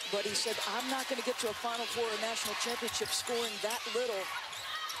 But he said, I'm not going to get to a Final Four or national championship scoring that little.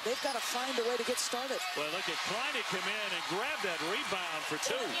 They've got to find a way to get started. Well, look at Kleinig come in and grab that rebound for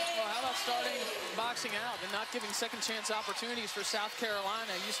 2. Well, how about starting boxing out and not giving second chance opportunities for South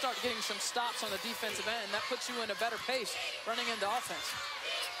Carolina? You start getting some stops on the defensive end. That puts you in a better pace running into offense.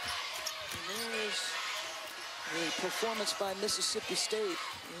 And there's a performance by Mississippi State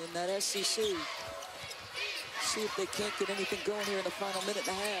in that SEC. See if they can't get anything going here in the final minute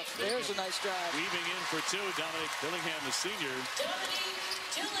and a half. There's a nice drive. Weaving in for 2, Dominic Dillingham, the senior.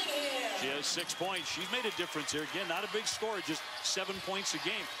 She has 6 points. She's made a difference here. Again, not a big scorer, just 7 points a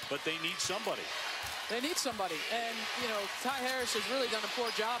game, but they need somebody. They need somebody. And, you know, Ty Harris has really done a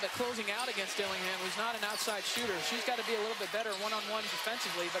poor job at closing out against Dillingham, who's not an outside shooter. She's got to be a little bit better one-on-one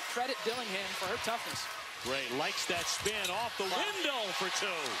defensively, but credit Dillingham for her toughness. Gray likes that spin off the window for 2.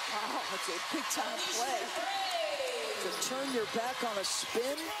 Oh, it's a big-time play. To turn your back on a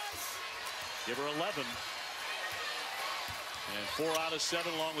spin. Give her 11. And 4 out of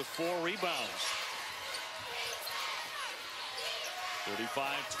 7 along with 4 rebounds.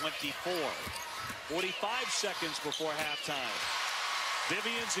 35-24. 45 seconds before halftime.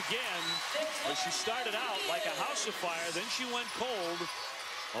 Vivian's again, but she started out like a house of fire, then she went cold,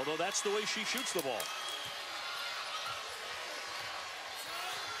 although that's the way she shoots the ball.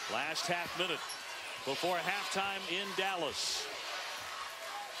 Last half minute before halftime in Dallas.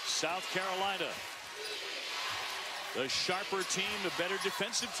 South Carolina, the sharper team, the better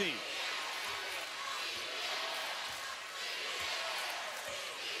defensive team.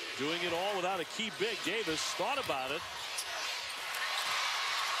 Doing it all without a key big. Davis thought about it.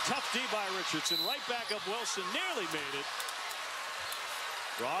 Tough D by Richardson. Right back up Wilson. Nearly made it.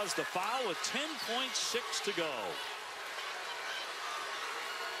 Draws the foul with 10.6 to go.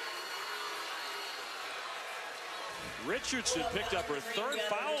 Richardson picked up her 3rd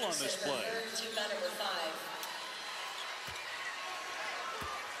foul on this play.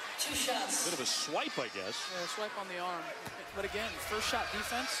 2 shots. Bit of a swipe, I guess. Yeah, swipe on the arm. But again, first shot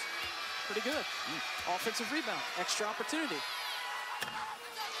defense, pretty good. Offensive rebound, extra opportunity.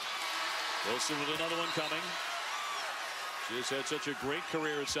 Wilson with another one coming. She has had such a great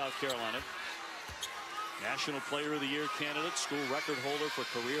career at South Carolina. National Player of the Year candidate, school record holder for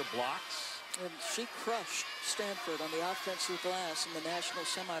career blocks. And she crushed Stanford on the offensive glass in the national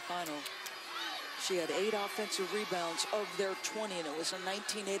semifinal. She had 8 offensive rebounds of their 20, and it was a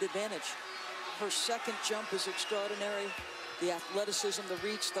 19-8 advantage. Her second jump is extraordinary. The athleticism, the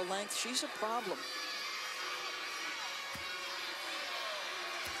reach, the length. She's a problem.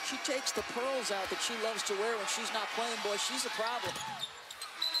 She takes the pearls out that she loves to wear when she's not playing. Boy, she's a problem.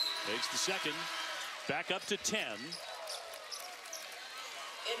 Takes the second. Back up to 10.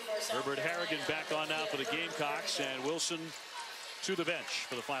 Herbert Harrigan back on now for the Gamecocks, and Wilson to the bench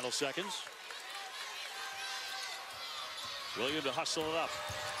for the final seconds. William to hustle it up.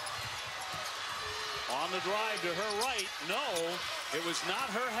 On the drive to her right. No, it was not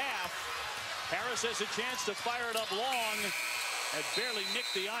her half. Harris has a chance to fire it up long. Had barely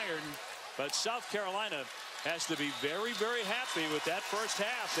nicked the iron, but South Carolina has to be very, very happy with that first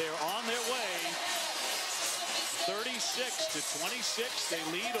half. They're on their way. 36-26, they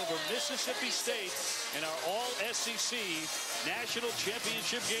lead over Mississippi State in our all-SEC national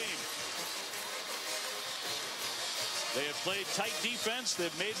championship game. They have played tight defense.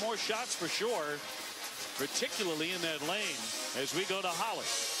 They've made more shots for sure, particularly in that lane as we go to Holly.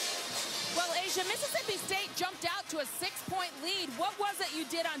 Well, Asia, Mississippi State jumped out to a 6-point lead. What was it you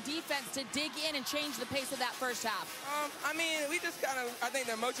did on defense to dig in and change the pace of that first half? I mean, we just kind of, I think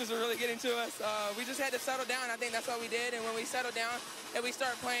the emotions were really getting to us. We just had to settle down. I think that's what we did. And when we settled down and we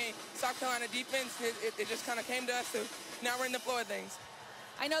started playing South Carolina defense, it just kind of came to us. So now we're in the flow of things.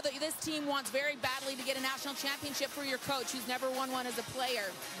 I know that this team wants very badly to get a national championship for your coach, who's never won one as a player.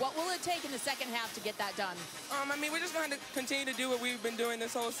 What will it take in the second half to get that done? I mean, we're just going to continue to do what we've been doing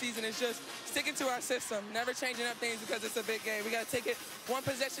this whole season. It's just sticking to our system, never changing up things because it's a big game. We got to take it one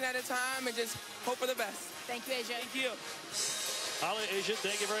possession at a time and just hope for the best. Thank you, Asia. Thank you. Holly, Asia,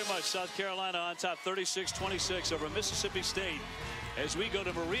 thank you very much. South Carolina on top 36-26 over Mississippi State. As we go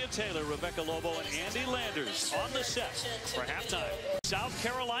to Maria Taylor, Rebecca Lobo, and Andy Landers on the set for halftime. South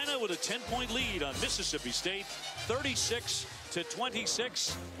Carolina with a 10-point lead on Mississippi State,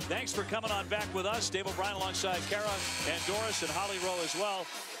 36-26. Thanks for coming on back with us. Dave O'Brien alongside Kara and Doris and Holly Rowe as well.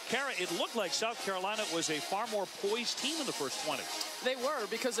 Kara, it looked like South Carolina was a far more poised team in the first 20. They were,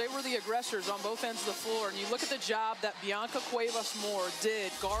 because they were the aggressors on both ends of the floor. And you look at the job that Bianca Cuevas-Moore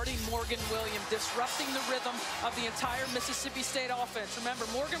did, guarding Morgan Williams, disrupting the rhythm of the entire Mississippi State offense. Remember,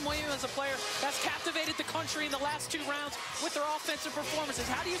 Morgan Williams is a player that's captivated the country in the last 2 rounds with their offensive performances.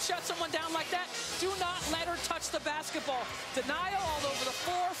 How do you shut someone down like that? Do not let her touch the basketball. Denial all over the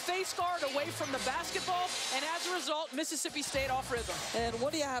floor, face guard away from the basketball, and as a result, Mississippi State off rhythm. And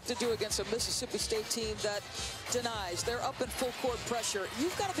what do you have to do against a Mississippi State team that denies? They're up in full court pressure.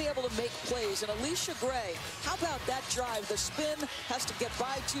 You've got to be able to make plays. And Alicia Gray, how about that drive? The spin has to get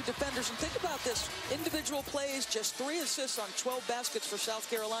by 2 defenders. And think about this. Individual plays, just 3 assists on 12 baskets for South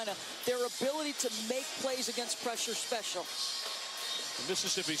Carolina. Their ability to make plays against pressure special.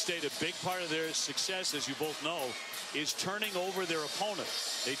 Mississippi State, a big part of their success, as you both know, is turning over their opponent.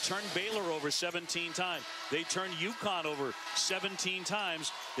 They turned Baylor over 17 times. They turned UConn over 17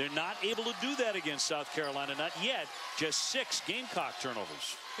 times. They're not able to do that against South Carolina, not yet. Just 6 Gamecock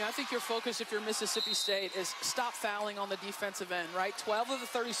turnovers. Yeah, I think your focus, if you're Mississippi State, is stop fouling on the defensive end, right? 12 of the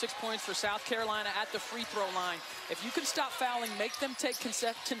 36 points for South Carolina at the free throw line. If you can stop fouling, make them take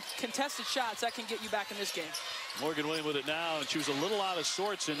contested shots, that can get you back in this game. Morgan Williams with it now, and she was a little out of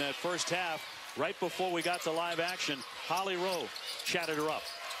sorts in that first half. Right before we got to live action, Holly Rowe chatted her up.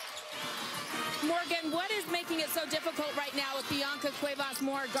 Morgan, what is making it so difficult right now with Bianca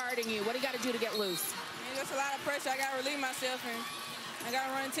Cuevas-Moore guarding you? What do you got to do to get loose? There's a lot of pressure. I got to relieve myself, and I got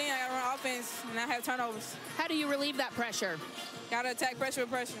to run a team, I got to run offense, and I have turnovers. How do you relieve that pressure? Got to attack pressure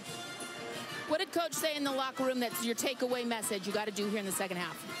with pressure. What did Coach say in the locker room that's your takeaway message you got to do here in the second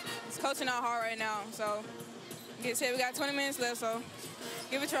half? It's coaching out hard right now, so like I said, we got 20 minutes left, so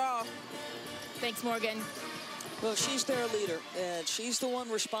give it your all. Thanks, Morgan. Well, she's their leader, and she's the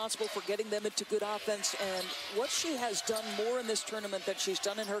one responsible for getting them into good offense. And what she has done more in this tournament than she's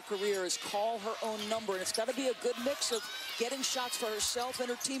done in her career is call her own number. And it's got to be a good mix of getting shots for herself and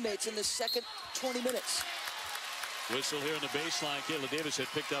her teammates in this second 20 minutes. Whistle here in the baseline. Kayla Davis had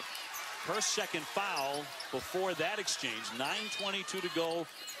picked up her second foul before that exchange. 9:22 to go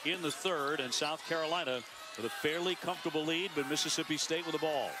in the third, and South Carolina with a fairly comfortable lead, but Mississippi State with the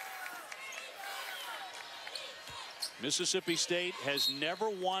ball. Mississippi State has never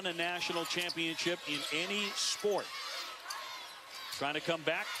won a national championship in any sport. Trying to come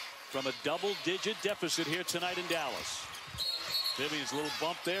back from a double-digit deficit here tonight in Dallas. Vivian's little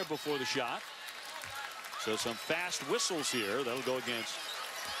bump there before the shot. So some fast whistles here. That'll go against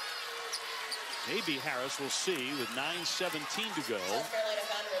maybe Harris. We'll see with 9:17 to go.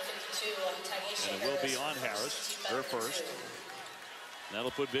 And it will be on Harris, her first.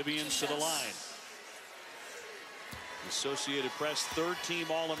 That'll put Vivian to the line. Associated Press, 3rd-team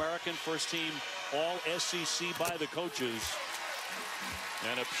All-American, 1st-team All-SEC by the coaches,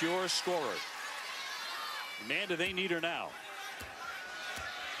 and a pure scorer. Man, do they need her now.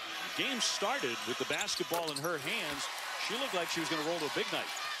 The game started with the basketball in her hands. She looked like she was going to roll to a big night.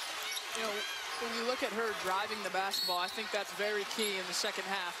 You know, when you look at her driving the basketball, I think that's very key in the second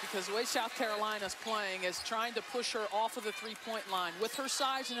half, because the way South Carolina's playing is trying to push her off of the three-point line. With her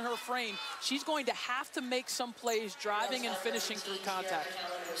size and her frame, she's going to have to make some plays driving and finishing through contact.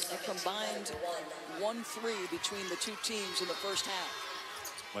 A combined 1-3 between the two teams in the first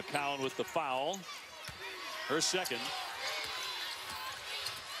half. McCowan with the foul. Her second.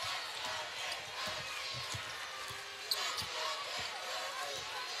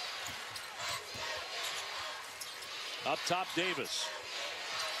 Up top, Davis.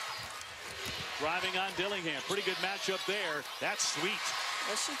 Driving on Dillingham. Pretty good matchup there. That's sweet.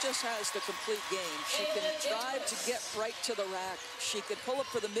 Well, she just has the complete game. She can drive to get right to the rack. She could pull up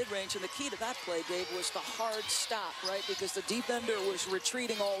for the mid-range, and the key to that play, Dave, was the hard stop, right? Because the defender was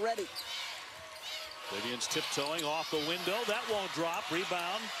retreating already. Vivian's tiptoeing off the window. That won't drop.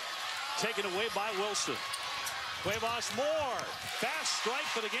 Rebound taken away by Wilson. Cuevas Moore. Fast strike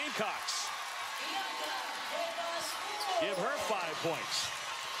for the Gamecocks. Give her 5 points.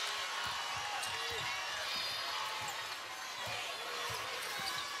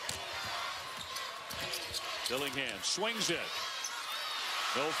 Dillingham swings it.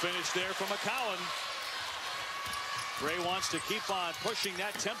 No finish there from McCowan. Gray wants to keep on pushing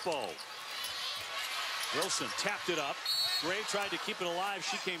that tempo. Wilson tapped it up. Gray tried to keep it alive.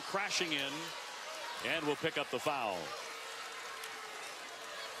 She came crashing in and will pick up the foul.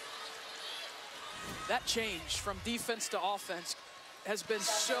 That change from defense to offense has been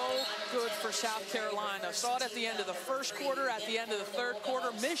so good for South Carolina. Saw it at the end of the first quarter, at the end of the third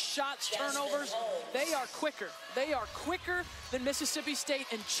quarter. Missed shots, turnovers, they are quicker. They are quicker than Mississippi State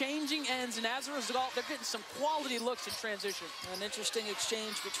in changing ends, and as a result, they're getting some quality looks in transition. An interesting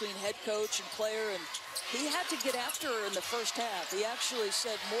exchange between head coach and player, and he had to get after her in the first half. He actually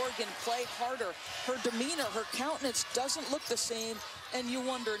said, Morgan, play harder. Her demeanor, her countenance doesn't look the same, and you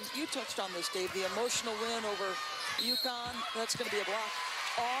wonder, and you touched on this, Dave, the emotional win over UConn, that's going to be a block.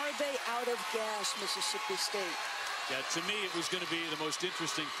 Are they out of gas, Mississippi State? Yeah, to me, it was going to be the most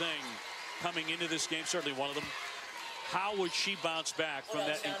interesting thing coming into this game, certainly one of them. How would she bounce back from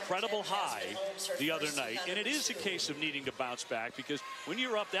that incredible high the other night? And it is a case of needing to bounce back, because when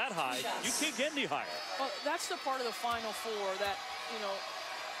you're up that high, you can't get any higher. Well, that's the part of the Final Four that, you know,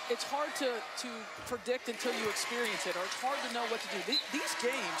 it's hard to predict until you experience it, or it's hard to know what to do. These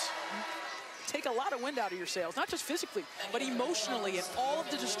games take a lot of wind out of your sails, not just physically, but emotionally, and all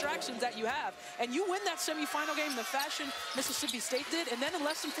of the distractions that you have. And you win that semifinal game in the fashion Mississippi State did, and then in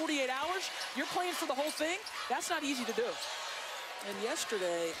less than 48 hours, you're playing for the whole thing. That's not easy to do. And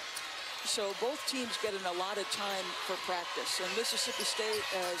yesterday, so both teams getting a lot of time for practice. And Mississippi State,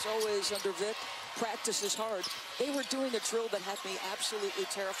 as always under Vic, practice is hard. They were doing a drill that had me absolutely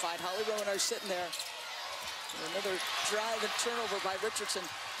terrified. Holly Rowe and I are sitting there. Another drive and turnover by Richardson.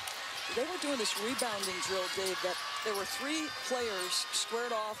 They were doing this rebounding drill, Dave, that there were three players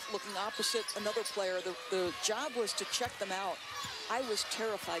squared off looking opposite another player. The job was to check them out. I was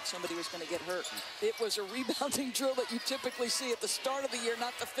terrified somebody was going to get hurt. It was a rebounding drill that you typically see at the start of the year,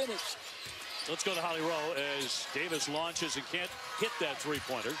 not the finish. Let's go to Holly Rowe as Davis launches and can't hit that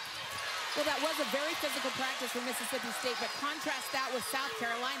three-pointer. Well, that was a very physical practice for Mississippi State, but contrast that with South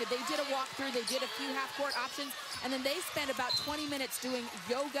Carolina. They did a walkthrough, they did a few half-court options, and then they spent about 20 minutes doing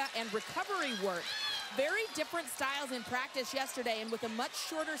yoga and recovery work. Very different styles in practice yesterday, and with a much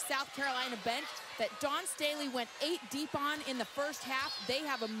shorter South Carolina bench that Dawn Staley went 8 deep on in the first half, they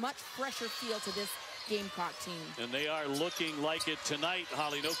have a much fresher feel to this Gamecock team. And they are looking like it tonight,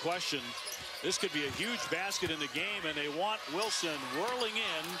 Holly, no question. This could be a huge basket in the game, and they want Wilson whirling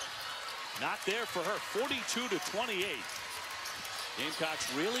in. Not there for her, 42-28.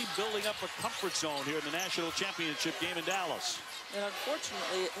 Gamecocks really building up a comfort zone here in the national championship game in Dallas. And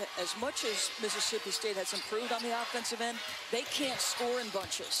unfortunately, as much as Mississippi State has improved on the offensive end, they can't score in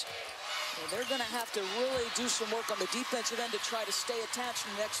bunches. And they're going to have to really do some work on the defensive end to try to stay attached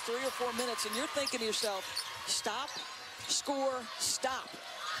in the next 3 or 4 minutes. And you're thinking to yourself, stop, score, stop.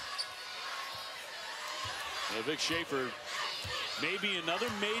 Well, Vic Schaefer, maybe another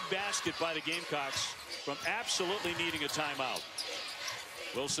made basket by the Gamecocks from absolutely needing a timeout.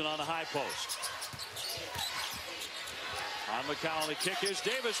 Wilson on the high post. On McCowan, the kick is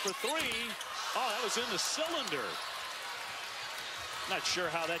Davis for 3. Oh, that was in the cylinder. Not sure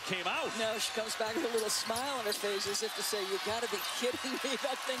how that came out. No, she comes back with a little smile on her face as if to say, you got to be kidding me,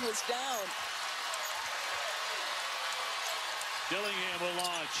 that thing was down. Dillingham will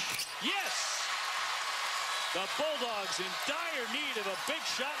launch. Yes! The Bulldogs in dire need of a big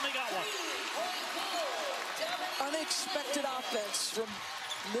shot, and they got one. Unexpected offense from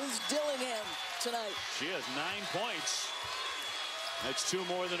Ms. Dillingham tonight. She has 9 points. That's 2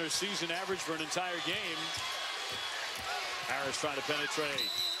 more than her season average for an entire game. Harris trying to penetrate.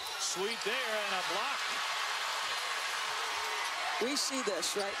 Sweet there and a block. We see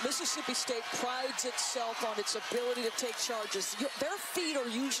this, right? Mississippi State prides itself on its ability to take charges. Their feet are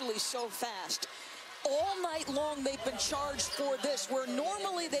usually so fast. All night long they've been charged for this, where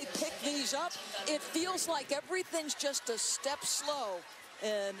normally they pick these up. It feels like everything's just a step slow.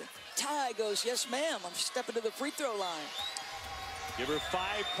 And Ty goes, yes, ma'am, I'm stepping to the free throw line. Give her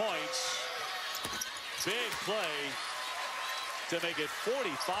 5 points. Big play to make it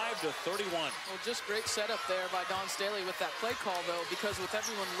 45-31. Well, just great setup there by Dawn Staley with that play call, though, because with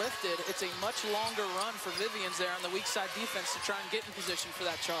everyone lifted, it's a much longer run for Vivians there on the weak side defense to try and get in position for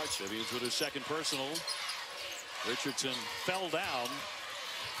that charge. Vivians with her second personal. Richardson fell down.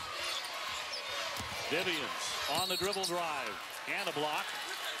 Vivians on the dribble drive and a block.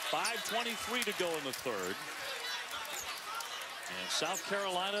 5:23 to go in the third. And South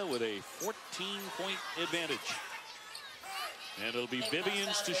Carolina with a 14-point advantage. And it'll be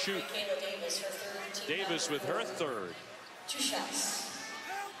Vivians to shoot. Davis with her third. 2 shots.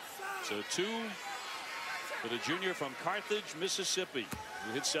 So 2 for the junior from Carthage, Mississippi,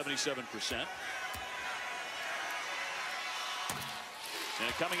 who hit 77%.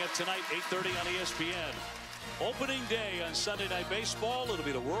 And coming up tonight, 8:30 on ESPN. Opening day on Sunday Night Baseball. It'll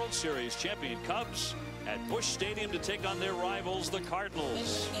be the World Series champion Cubs at Busch Stadium to take on their rivals, the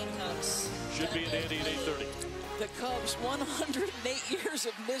Cardinals. Should be in Andy at 8:30. The Cubs, 108 years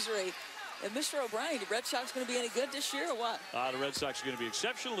of misery. And Mr. O'Brien, the Red Sox going to be any good this year or what? The Red Sox are going to be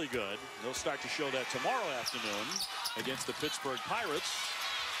exceptionally good. They'll start to show that tomorrow afternoon against the Pittsburgh Pirates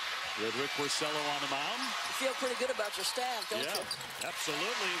with Rick Porcello on the mound. You feel pretty good about your staff, don't you?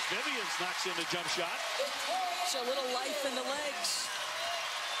 Absolutely. As Vivians knocks in the jump shot. It's a little life in the legs.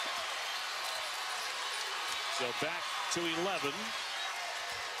 So back to 11.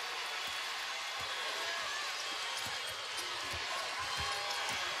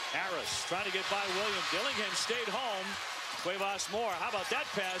 Harris trying to get by William. Dillingham stayed home. Cuevas Moore. How about that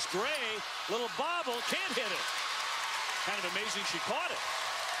pass? Gray, little bobble, can't hit it. Kind of amazing she caught it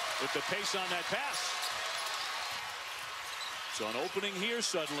with the pace on that pass. So an opening here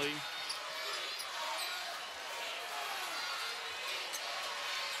suddenly.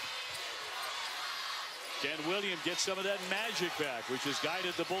 Can William get some of that magic back, which has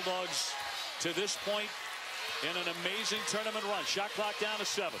guided the Bulldogs to this point in an amazing tournament run. Shot clock down to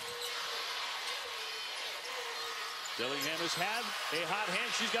 7. Dillingham has had a hot hand.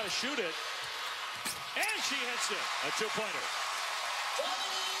 She's got to shoot it. And she hits it. A 2-pointer.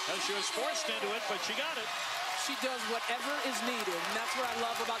 She was forced into it, but she got it. She does whatever is needed, and that's what I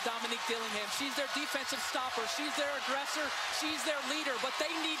love about Dominique Dillingham. She's their defensive stopper. She's their aggressor. She's their leader, but they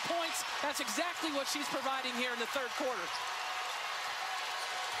need points. That's exactly what she's providing here in the third quarter.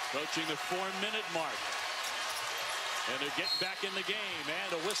 Approaching the 4-minute mark. And they're getting back in the game.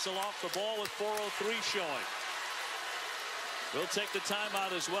 And a whistle off the ball with 4:03 showing. We'll take the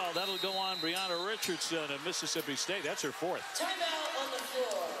timeout as well. That'll go on Brianna Richardson of Mississippi State. That's her 4th. Timeout on the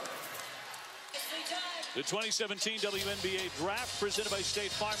floor. The 2017 WNBA Draft presented by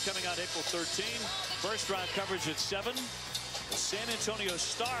State Farm coming on April 13. First round coverage at 7. The San Antonio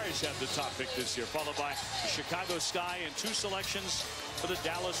Stars have the top pick this year, followed by the Chicago Sky and 2 selections for the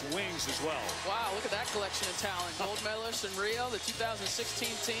Dallas Wings as well. Wow, look at that collection of talent. Gold medalist in Rio, the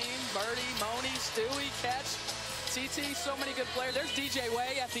 2016 team, Birdie, Moni, Stewie, Catch, TT, so many good players. There's DJ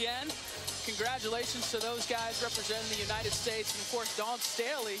Way at the end. Congratulations to those guys representing the United States. And of course, Dawn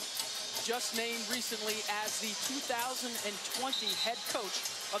Staley, just named recently as the 2020 head coach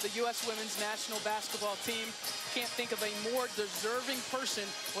of the U.S. Women's National Basketball Team. Can't think of a more deserving person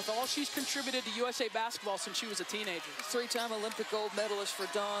with all she's contributed to USA Basketball since she was a teenager. 3-time Olympic gold medalist for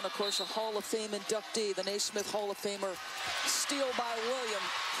Dawn. Of course, a Hall of Fame inductee, the Naismith Hall of Famer. Steal by William.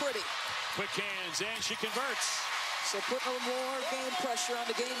 Pretty. Quick hands, and she converts. So putting a little more game pressure on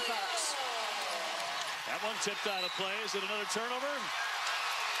the Gamecocks. That one tipped out of play. Is it another turnover?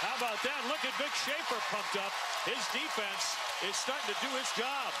 How about that? Look at Vic Schaefer pumped up. His defense is starting to do its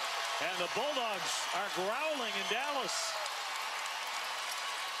job. And the Bulldogs are growling in Dallas.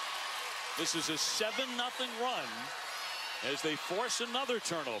 This is a 7-0 run as they force another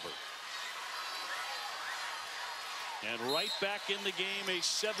turnover. And right back in the game, a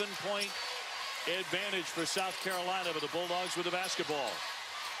 7-point advantage for South Carolina, but the Bulldogs with the basketball.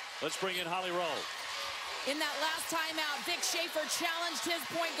 Let's bring in Holly Rowe. In that last timeout, Vic Schaefer challenged his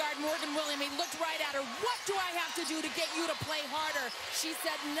point guard, Morgan William. He looked right at her. What do I have to do to get you to play harder? She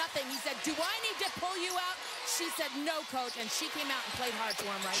said nothing. He said, do I need to pull you out? She said, no, coach. And she came out and played hard for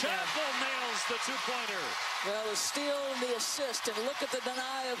him right there. Chapel nails the two-pointer. Well, the steal and the assist. And look at the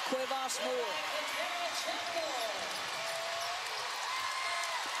deny of Cuevas Moore.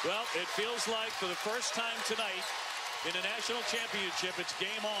 Well, it feels like for the first time tonight in a national championship, it's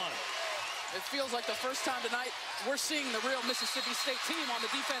game on. It feels like the first time tonight we're seeing the real Mississippi State team on the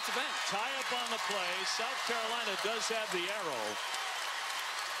defensive end. Tie up on the play. South Carolina does have the arrow,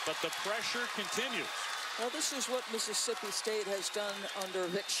 but the pressure continues. Well, this is what Mississippi State has done under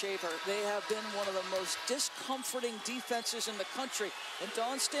Vic Schaefer. They have been one of the most discomforting defenses in the country. And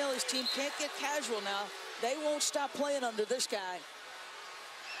Dawn Staley's team can't get casual now. They won't stop playing under this guy.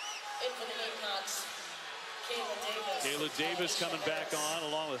 In for the Gamecocks, Kayla Davis coming back on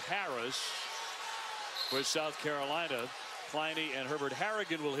along with Harris for South Carolina. Kleine and Herbert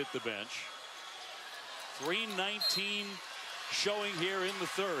Harrigan will hit the bench. 3:19 showing here in the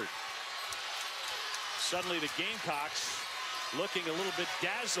third. Suddenly the Gamecocks looking a little bit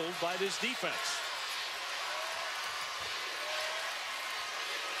dazzled by this defense.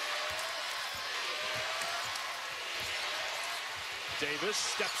 Davis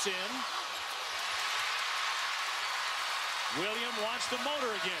steps in. William wants the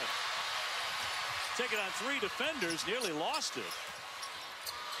motor again. Taking on 3 defenders, nearly lost it.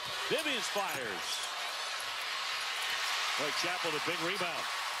 Vivians fires. Boy, Chapel, the big rebound.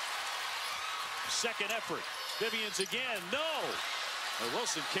 Second effort. Vivians again. No. And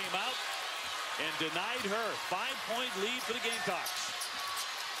Wilson came out and denied her. 5-point lead for the Gamecocks.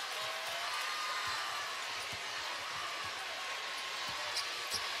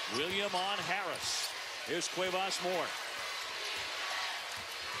 William on Harris. Here's Cuevas Moore.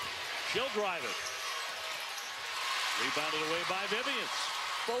 She'll drive it. Rebounded away by Vivians.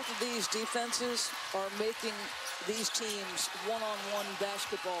 Both of these defenses are making these teams one-on-one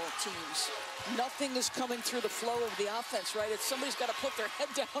basketball teams. Nothing is coming through the flow of the offense, right? It's somebody's got to put their head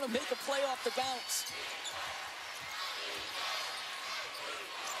down and make a play off the bounce.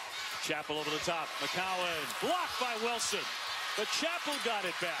 Chapel over the top. McCowan blocked by Wilson. But Chapel got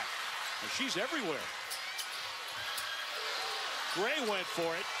it back. And she's everywhere. Gray went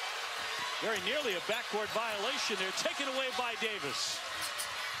for it. Very nearly a backcourt violation there. Taken away by Davis.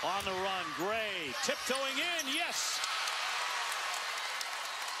 On the run, Gray tiptoeing in. Yes.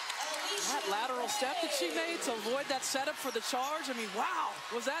 That lateral step that she made to avoid that setup for the charge. I mean, wow.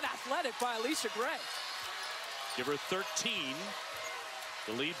 Was that athletic by Alicia Gray? Give her 13.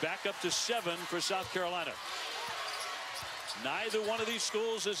 The lead back up to 7 for South Carolina. Neither one of these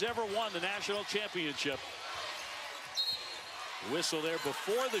schools has ever won the national championship. Whistle there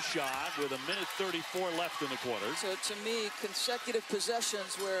before the shot with 1:34 left in the quarter. So to me, consecutive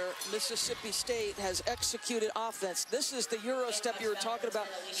possessions where Mississippi State has executed offense. This is the Euro step you were talking about.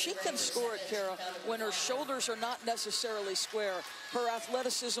 She can score it, Kara, when her shoulders are not necessarily square. Her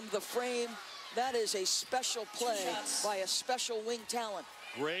athleticism, the frame, that is a special play by a special wing talent.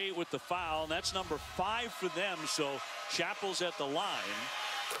 Gray with the foul, and that's number 5 for them. So Chapel's at the line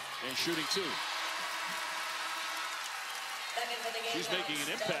and shooting 2. She's making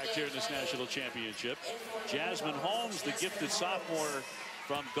an impact here in this national championship. Jasmine Holmes, the gifted sophomore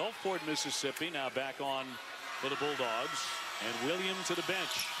from Gulfport, Mississippi, now back on for the Bulldogs. And William to the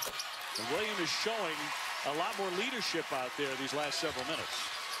bench. And William is showing a lot more leadership out there these last several minutes.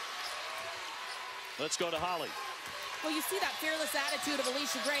 Let's go to Holly. Well, you see that fearless attitude of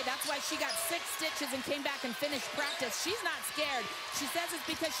Alicia Gray. That's why she got 6 stitches and came back and finished practice. She's not scared. She says it's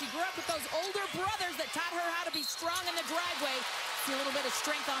because she grew up with those older brothers that taught her how to be strong in the driveway. See a little bit of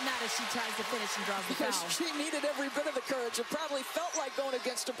strength on that as she tries to finish and draws the foul. She needed every bit of the courage. It probably felt like going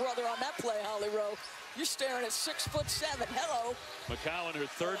against a brother on that play, Holly Rowe. You're staring at 6'7". Hello. McCowan, her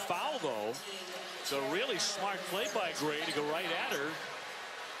 3rd foul, though. So really smart play by Gray to go right at her.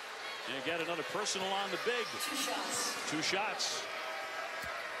 And get another personal on the big. 2 shots.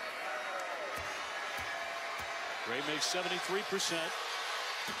 Gray makes 73%.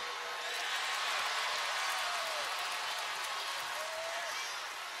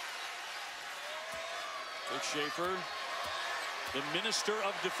 Vic Schaefer, the minister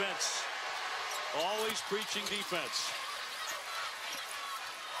of defense. Always preaching defense.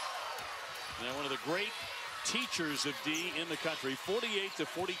 And one of the great teachers of D in the country.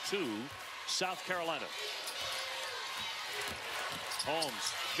 48-42, South Carolina.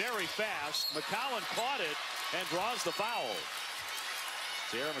 Holmes very fast. McCowan caught it and draws the foul.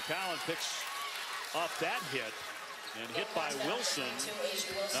 Sierra McCowan picks up that hit and hit by Wilson,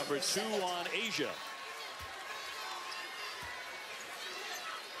 number 2 on Asia.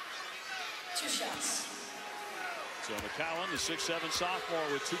 2 shots. So McCowan, the 6'7"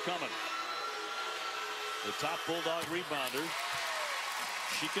 sophomore, with 2 coming. The top Bulldog rebounder.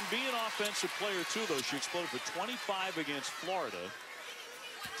 She can be an offensive player too, though. She exploded for 25 against Florida,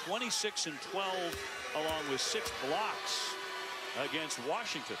 26 and 12, along with 6 blocks against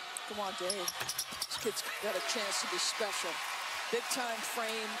Washington. Come on, Dave. This kid's got a chance to be special. Big time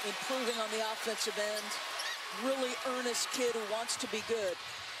frame, improving on the offensive end. Really earnest kid who wants to be good.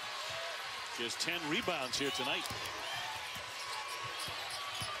 She has 10 rebounds here tonight.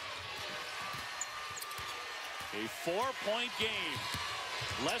 A 4-point game.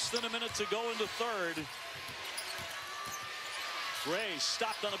 Less than a minute to go in the third. Gray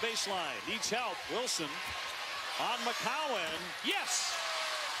stopped on the baseline. Needs help. Wilson on McCowan. Yes!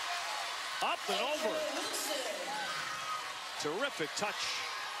 Up and over. Terrific touch.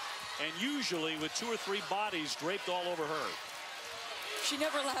 And usually with 2 or 3 bodies draped all over her. She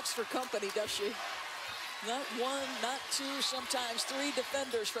never lacks for company, does she? Not 1, not 2, sometimes 3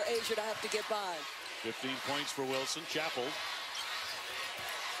 defenders for Asia to have to get by. 15 points for Wilson. Chappell.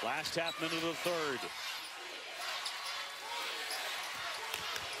 Last half minute of the third.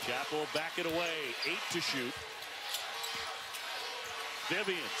 Chappell back it away. 8 to shoot.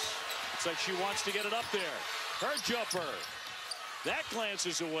 Vivians. It's like she wants to get it up there. Her jumper. That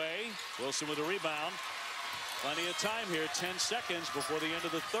glances away. Wilson with a rebound. Plenty of time here. 10 seconds before the end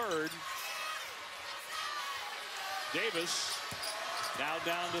of the third. Davis now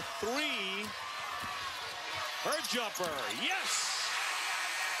down to 3. Her jumper. Yes!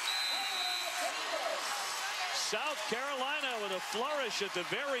 South Carolina with a flourish at the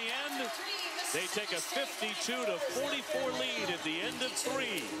very end. They take a 52-44 lead at the end of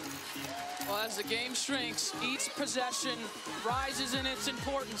 3. Well, as the game shrinks, each possession rises in its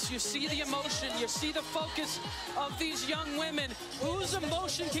importance. You see the emotion, you see the focus of these young women. Whose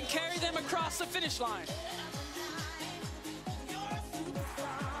emotion can carry them across the finish line?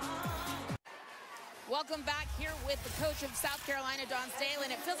 Welcome back here with the coach of South Carolina, Dawn Staley.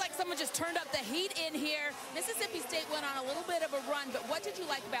 And it feels like someone just turned up the heat in here. Mississippi State went on a little bit of a run, but what did you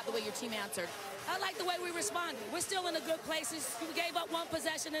like about the way your team answered? I like the way we responded. We're still in the good places. We gave up 1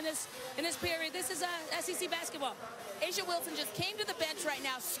 possession in this period. This is SEC basketball. Asia Wilson just came to the bench right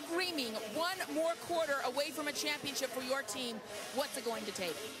now screaming, 1 more quarter away from a championship for your team. What's it going to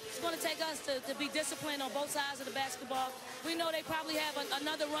take? It's going to take us to be disciplined on both sides of the basketball. We know they probably have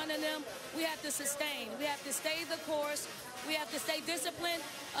another run in them. We have to sustain. We have to stay the course. We have to stay disciplined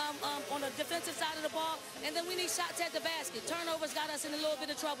on the defensive side of the ball. And then we need shots at the basket. Turnovers got us in a little bit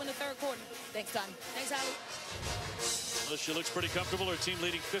of trouble in the third quarter. Thanks, Donnie. Thanks, Holly. Well, she looks pretty comfortable. Her team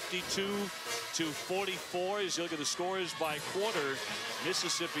leading 52-44. As you look at the scores by quarter,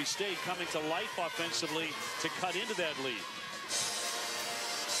 Mississippi State coming to life offensively to cut into that lead.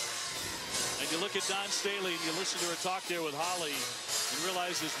 And you look at Dawn Staley and you listen to her talk there with Holly and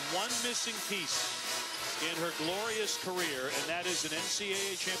realize there's one missing piece in her glorious career, and that is an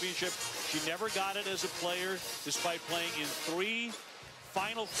NCAA championship. She never got it as a player, despite playing in 3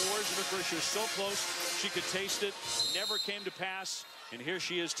 Final Fours in her first year. So close, she could taste it, never came to pass, and here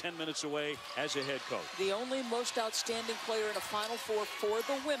she is 10 minutes away as a head coach. The only most outstanding player in a Final Four for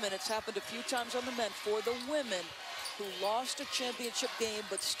the women. It's happened a few times on the men. For the women, who lost a championship game,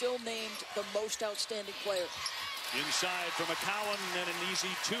 but still named the most outstanding player. Inside for McCowan, and an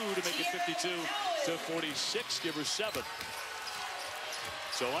easy 2 to make it 52-46. Give her 7.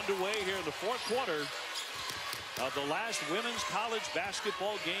 So underway here in the fourth quarter of the last women's college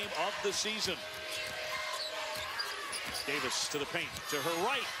basketball game of the season. Davis to the paint, to her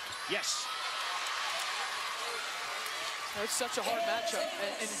right. Yes. It's such a hard matchup.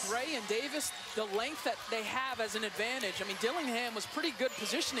 And Gray and Davis, the length that they have as an advantage. I mean, Dillingham was pretty good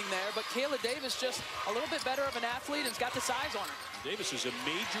positioning there, but Kayla Davis just a little bit better of an athlete and's got the size on her. Davis is a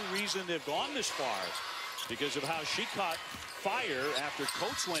major reason they've gone this far because of how she caught fire after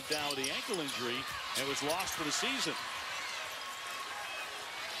Coates went down with the ankle injury and was lost for the season.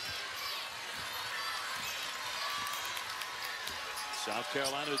 South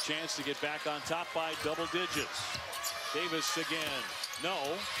Carolina a chance to get back on top by double digits. Davis again.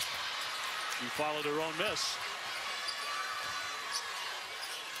 No. She followed her own miss.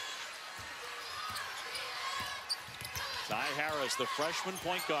 Ty Harris, the freshman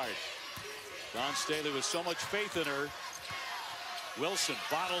point guard. Dawn Staley with so much faith in her. Wilson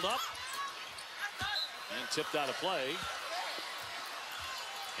bottled up and tipped out of play.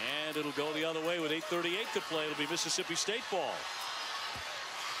 And it'll go the other way with 8:38 to play. It'll be Mississippi State ball.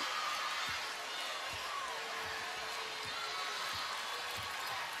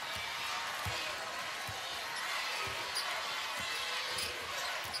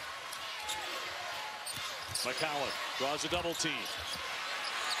 McCowan draws a double team.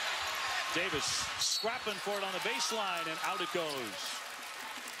 Davis scrapping for it on the baseline, and out it goes.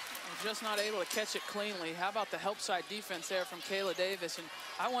 Just not able to catch it cleanly. How about the help side defense there from Kayla Davis? And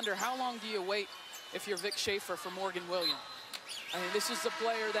I wonder, how long do you wait if you're Vic Schaefer for Morgan Williams? I mean, this is the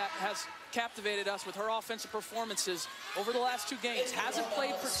player that has captivated us with her offensive performances over the last 2 games. Hasn't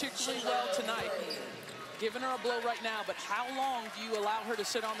played particularly well tonight. Giving her a blow right now, but how long do you allow her to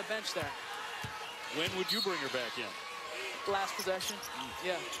sit on the bench there? When would you bring her back in? Last possession.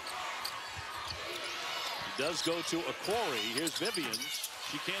 Yeah. It does go to Okori. Here's Vivians.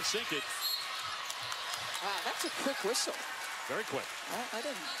 She can't sink it. Wow, that's a quick whistle. Very quick. I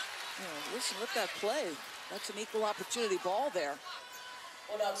didn't, listen, let that play. That's an equal opportunity ball there.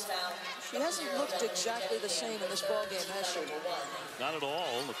 She hasn't looked exactly the same in this ball game, has she? Not at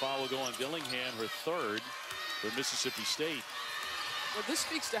all. The foul will go on Dillingham, her 3rd for Mississippi State. Well, this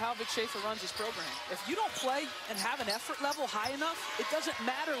speaks to how Vic Schaefer runs his program. If you don't play and have an effort level high enough, it doesn't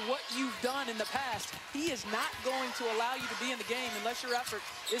matter what you've done in the past. He is not going to allow you to be in the game unless your effort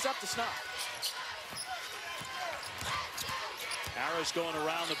is up to snuff. Harris going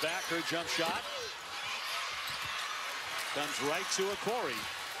around the back, her jump shot. Comes right to Okori.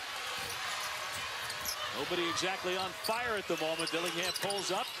 Nobody exactly on fire at the moment. Dillingham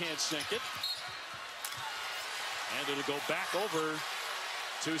pulls up, can't sink it. And it'll go back over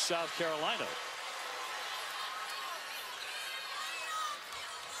to South Carolina.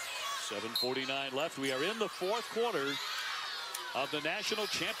 7:49 left. We are in the 4th quarter of the national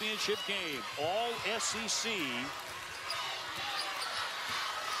championship game. All SEC.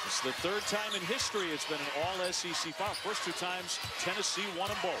 It's the 3rd time in history it's been an all SEC final. First 2 times Tennessee won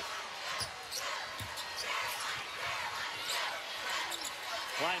them both.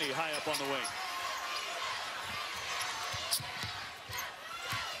 Pliny high up on the wing.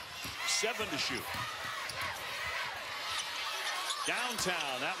 7 to shoot.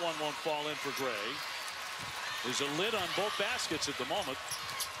 Downtown, that one won't fall in for Gray. There's a lid on both baskets at the moment.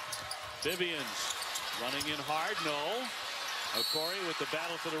 Vivians running in hard, no. Okori with the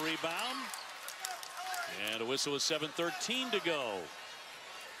battle for the rebound. And a whistle with 7:13 to go.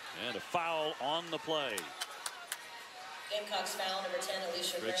 And a foul on the play. Gamecocks foul, number 10,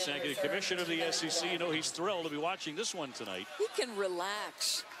 Alicia Gray. Rick Sankey, commissioner of the SEC, you know he's thrilled to be watching this one tonight. He can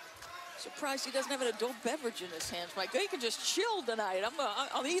relax. Surprised he doesn't have an adult beverage in his hands, Mike. He can just chill tonight.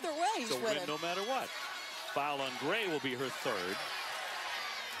 I'm either way. He's winning. Win no matter what. Foul on Gray will be her 3rd.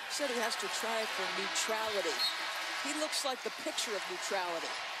 Said he has to try for neutrality. He looks like the picture of neutrality.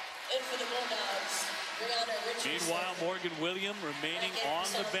 In for the Bulldogs, Brianna Richardson. Meanwhile, Morgan Williams remaining on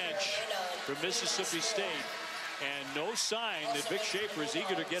the bench for Mississippi State. And no sign that Vic Schaefer is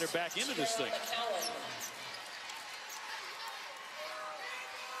eager to get her back into this thing.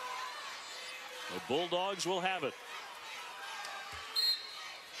 The Bulldogs will have it.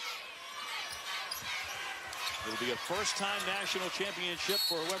 It'll be a first-time national championship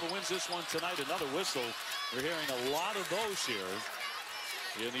for whoever wins this one tonight. Another whistle. We're hearing a lot of those here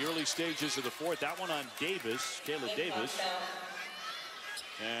in the early stages of the 4th. That one on Davis, Kayla Davis.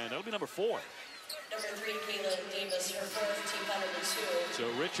 And that'll be number 4. Number 3, Kayla Davis, her 4th, team foul number 2. So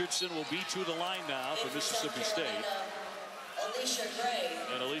Richardson will be to the line now for Mississippi State. Alicia Gray.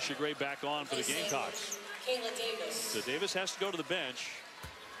 And Alicia Gray back on for the Gamecocks. Kayla Davis. So Davis has to go to the bench.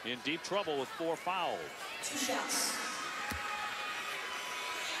 In deep trouble with 4 fouls. 2 shots.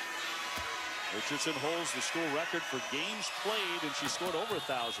 Richardson holds the school record for games played, and she scored over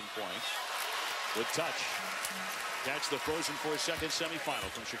 1,000 points. With touch. That's the Frozen Four second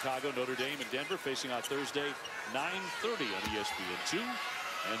semifinal from Chicago, Notre Dame, and Denver facing out Thursday, 9:30 on ESPN2.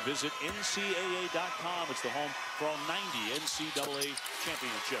 And visit NCAA.com. It's the home for all 90 NCAA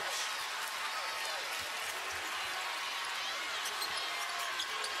championships.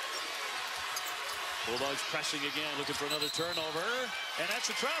 Bulldogs pressing again, looking for another turnover. And that's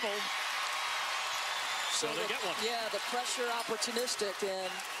a travel. So they get one. Yeah, the pressure opportunistic.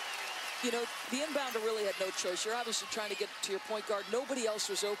 And, you know, the inbounder really had no choice. You're obviously trying to get to your point guard. Nobody else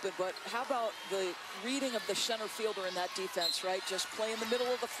was open. But how about the reading of the center fielder in that defense, right? Just play in the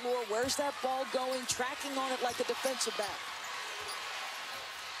middle of the floor. Where's that ball going? Tracking on it like a defensive back.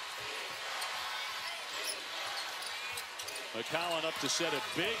 McCowan up to set a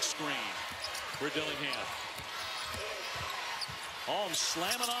big screen for Dillingham. Holmes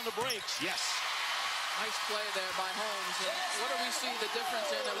slamming on the brakes. Yes. Nice play there by Holmes. And what do we see the difference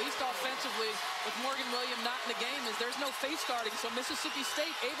in, at least offensively, with Morgan Williams not in the game, is there's no face guarding. So Mississippi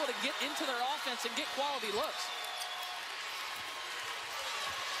State able to get into their offense and get quality looks.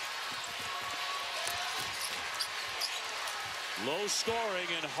 Low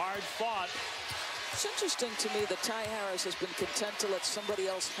scoring and hard fought It's interesting to me that Ty Harris has been content to let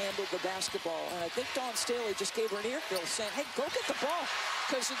somebody else handle the basketball. And I think Dawn Staley just gave her an earful saying, hey, go get the ball,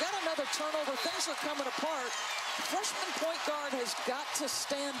 because you got another turnover. Things are coming apart. Freshman point guard has got to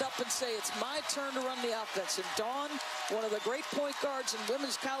stand up and say, it's my turn to run the offense. And Dawn, one of the great point guards in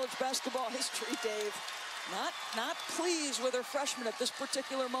women's college basketball history, Dave, not pleased with her freshman at this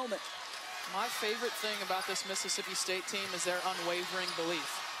particular moment. My favorite thing about this Mississippi State team is their unwavering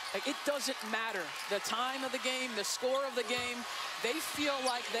belief. Like, it doesn't matter the time of the game, the score of the game. They feel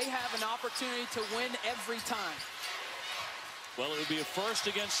like they have an opportunity to win every time. Well, it would be a first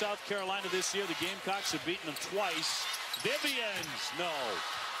against South Carolina this year. The Gamecocks have beaten them twice. Vivians, no.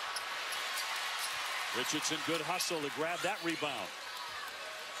 Richardson, good hustle to grab that rebound.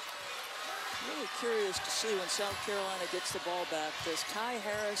 Really curious to see when South Carolina gets the ball back. Does Ty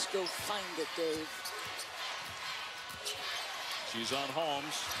Harris go find it, Dave? She's on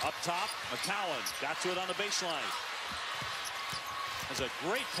Holmes. Up top, McCowan got to it on the baseline. That's a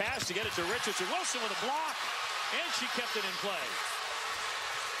great pass to get it to Richardson. Wilson with a block, and she kept it in play.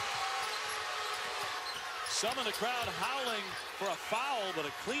 Some in the crowd howling for a foul, but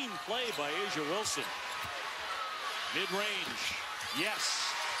a clean play by Asia Wilson. Mid-range,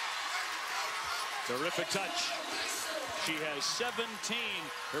 yes. Terrific touch. She has 17.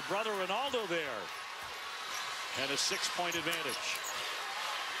 Her brother Ronaldo there. And a 6-point advantage.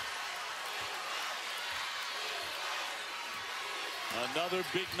 Another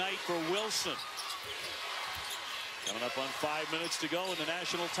big night for Wilson. Coming up on 5 minutes to go in the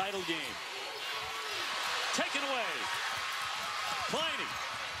national title game. Taken away. Pliny.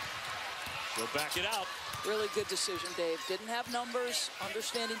 She'll back it out. Really good decision, Dave. Didn't have numbers,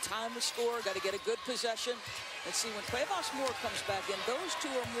 understanding time to score, got to get a good possession. And see, when Cuevas Moore comes back in, those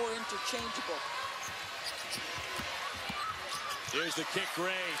two are more interchangeable. Here's the kick,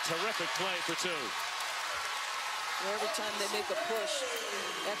 Gray. Terrific play for two. Every time they make a push,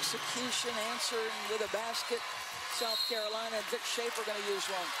 execution, answering with a basket. South Carolina and Vic Schaefer going to use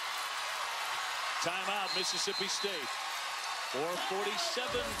one. Timeout, Mississippi State.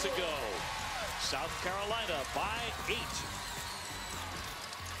 4:47 to go. South Carolina by 8.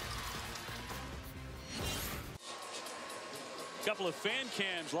 Couple of fan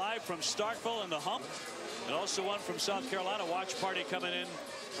cams live from Starkville and the Hump, and also one from South Carolina. Watch party coming in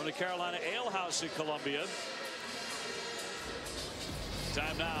from the Carolina Ale House in Columbia.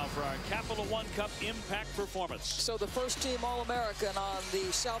 Time now for our Capital One Cup Impact Performance. So the first team All-American on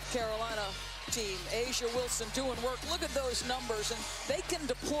the South Carolina team, Asia Wilson, doing work. Look at those numbers, and they can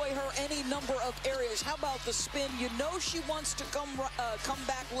deploy her any number of areas. How about the spin? You know she wants to come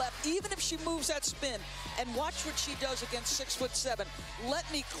back left, even if she moves that spin. And watch what she does against 6'7".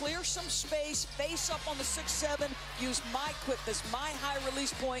 Let me clear some space, face up on the 6'7", use my quickness, my high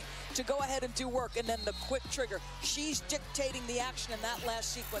release point to go ahead and do work, and then the quick trigger. She's dictating the action in that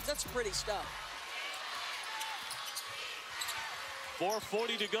last sequence. That's pretty stuff.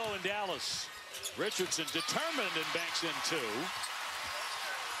 4:40 to go in Dallas. Richardson determined and banks in two.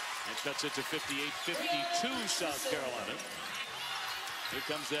 And cuts it to 58-52 South Carolina. Here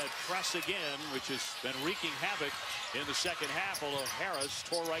comes that press again, which has been wreaking havoc in the second half, although Harris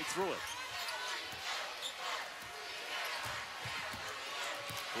tore right through it.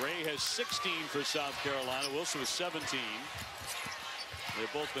 Gray has 16 for South Carolina. Wilson with 17.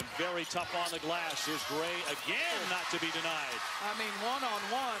 They've both been very tough on the glass. Here's Gray again, not to be denied. I mean,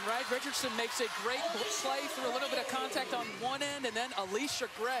 one-on-one, right? Richardson makes a great play through a little bit of contact on one end, and then Alicia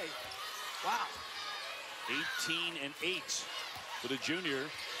Gray. Wow. 18 and 8 for the junior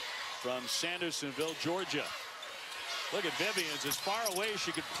from Sandersonville, Georgia. Look at Vivians, as far away as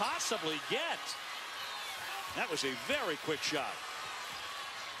she could possibly get. That was a very quick shot.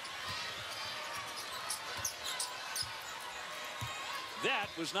 That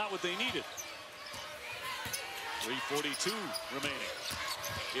was not what they needed. 3:42 remaining.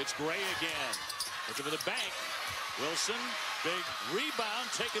 It's Gray again. Looking for the bank. Wilson, big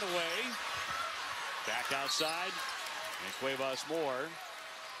rebound taken away. Back outside. And Cuevas Moore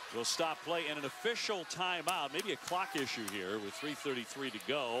will stop play, and an official timeout. Maybe a clock issue here with 3:33 to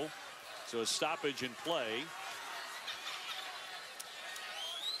go. So a stoppage in play.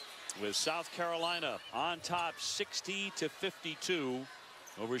 With South Carolina on top 60-52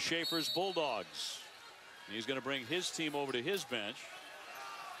 over Schaefer's Bulldogs. And he's going to bring his team over to his bench.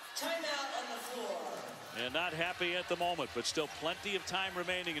 Timeout on the floor. And not happy at the moment, but still plenty of time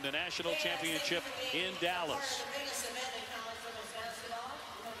remaining in the national championship in Dallas.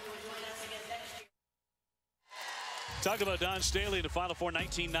 Talked about Dawn Staley in the Final Four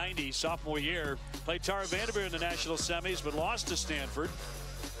 1990, sophomore year. Played Tara Vanderveer in the national semis, but lost to Stanford.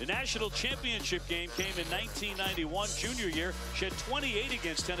 The national championship game came in 1991, junior year. She had 28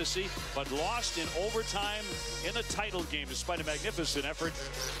 against Tennessee, but lost in overtime in a title game despite a magnificent effort.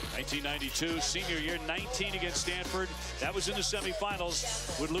 1992, senior year, 19 against Stanford. That was in the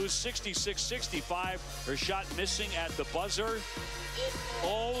semifinals. Would lose 66-65. Her shot missing at the buzzer.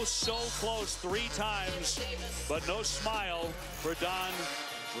 Oh, so close 3 times, but no smile for Dawn.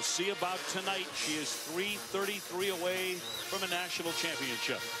 We'll see about tonight. She is 333 away from a national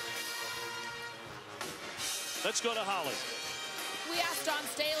championship. Let's go to Holly. We asked Dawn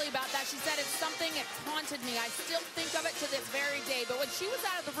Staley about that. She said it's something that's haunted me. I still think of it to this very day. But when she was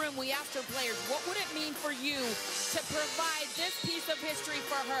out of the room, we asked her players, what would it mean for you to provide this piece of history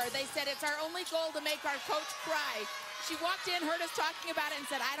for her? They said it's our only goal to make our coach cry. She walked in, heard us talking about it, and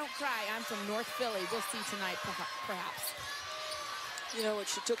said, I don't cry. I'm from North Philly. We'll see tonight, perhaps. You know, when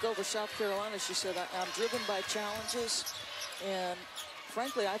she took over South Carolina, she said, I'm driven by challenges. And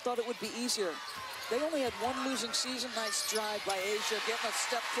frankly, I thought it would be easier. They only had 1 losing season. Nice drive by Asia, getting a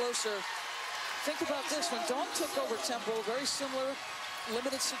step closer. Think about this. When Dawn took over Temple, very similar,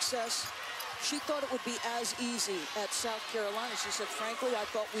 limited success. She thought it would be as easy at South Carolina. She said, frankly, I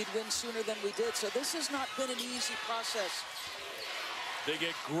thought we'd win sooner than we did. So this has not been an easy process. They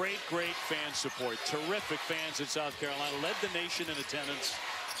get great fan support. Terrific fans in South Carolina. Led the nation in attendance.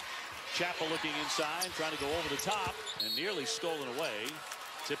 Chappell looking inside, trying to go over the top, and nearly stolen away.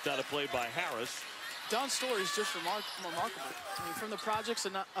 Tipped out of play by Harris. Dawn's story is just remarkable. I mean, from the projects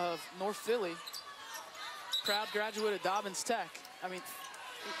of North Philly, proud graduate of Dobbins Tech. I mean,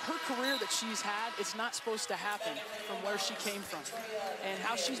 her career that she's had, it's not supposed to happen from where she came from. And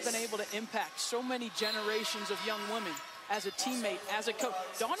how she's been able to impact so many generations of young women as a teammate, as a coach.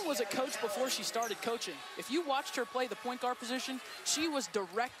 Dawn was a coach before she started coaching. If you watched her play the point guard position, she was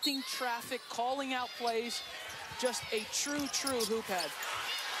directing traffic, calling out plays, just a true hoop head.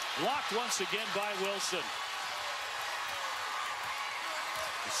 Blocked once again by Wilson.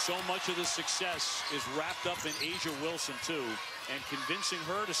 So much of the success is wrapped up in Asia Wilson, too, and convincing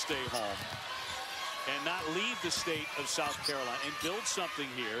her to stay home and not leave the state of South Carolina and build something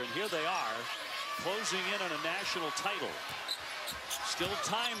here. And here they are, closing in on a national title. Still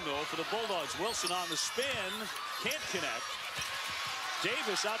time, though, for the Bulldogs. Wilson on the spin, can't connect.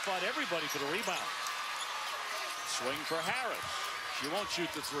 Davis outfought everybody for the rebound. Swing for Harris. She won't shoot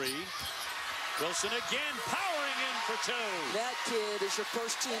the 3. Wilson again, powering in for 2. That kid is your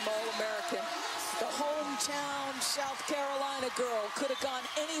first-team All-American. The hometown South Carolina girl could have gone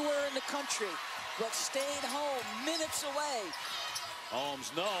anywhere in the country, but stayed home minutes away.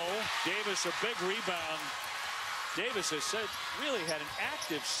 Holmes, no. Davis, a big rebound. Davis has said, really had an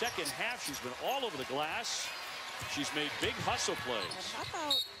active second half. She's been all over the glass. She's made big hustle plays. And how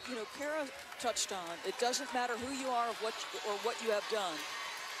about, you know, Kara touched on, it doesn't matter who you are or what you have done.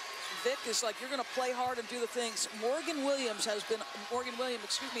 Vic is like, you're going to play hard and do the things. Morgan Williams, has been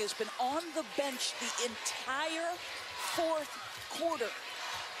on the bench the entire 4th quarter.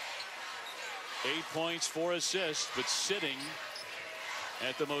 8 points, 4 assists, but sitting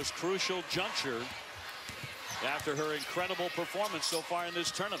at the most crucial juncture after her incredible performance so far in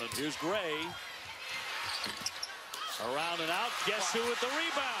this tournament. Here's Gray. Around and out. Guess who with the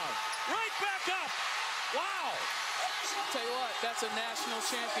rebound? Right back up. Wow. Tell you what, that's a national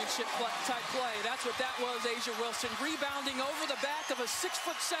championship type play. That's what that was, Asia Wilson. Rebounding over the back of a 6'7"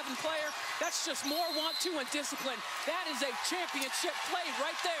 player. That's just more want-to and discipline. That is a championship play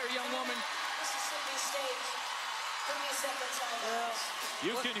right there, young woman.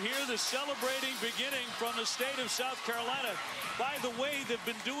 You can hear the celebrating beginning from the state of South Carolina. By the way, they've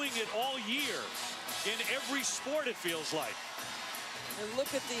been doing it all year. In every sport, it feels like. And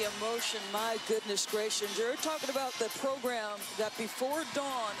look at the emotion, my goodness gracious. You're talking about the program that before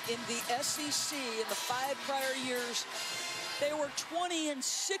Dawn in the SEC in the 5 prior years, they were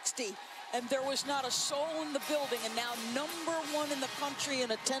 20-60, and there was not a soul in the building, and now #1 in the country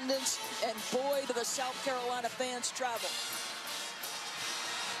in attendance, and boy, do the South Carolina fans travel.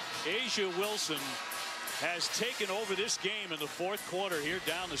 Asia Wilson has taken over this game in the 4th quarter here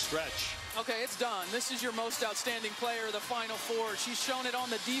down the stretch. Okay, it's done. This is your most outstanding player of the Final Four. She's shown it on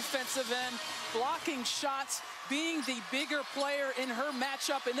the defensive end, blocking shots, being the bigger player in her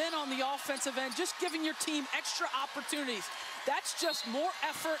matchup, and then on the offensive end, just giving your team extra opportunities. That's just more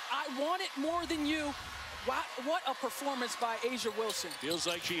effort. I want it more than you. Wow, what a performance by Asia Wilson. Feels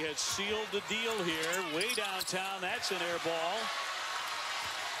like she had sealed the deal here. Way downtown, that's an air ball.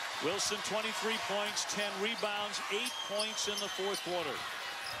 Wilson, 23 points, 10 rebounds, 8 points in the 4th quarter.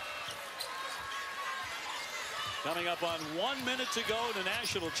 Coming up on 1 minute to go in the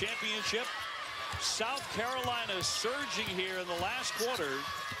national championship. South Carolina surging here in the last quarter.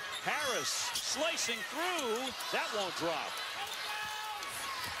 Harris slicing through. That won't drop.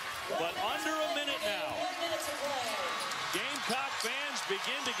 But under a minute now. Gamecock fans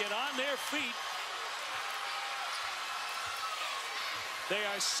begin to get on their feet. They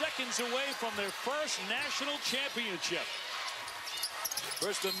are seconds away from their first national championship.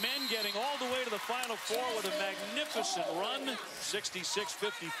 First, the men getting all the way to the Final Four with a magnificent run,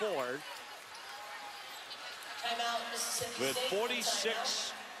 66-54. With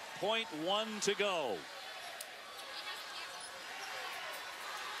 46.1 to go.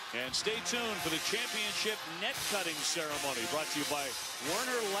 And stay tuned for the championship net cutting ceremony brought to you by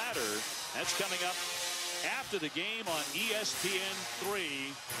Werner Ladder. That's coming up after the game on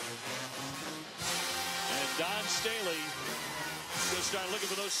ESPN3. And Don Staley will start looking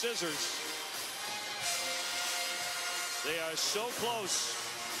for those scissors. They are so close.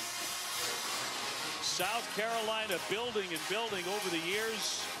 South Carolina building and building over the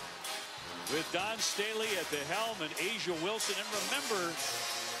years with Don Staley at the helm and Asia Wilson. And remember,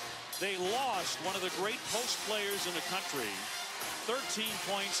 they lost one of the great post players in the country. 13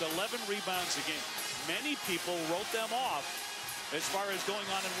 points, 11 rebounds a game. Many people wrote them off as far as going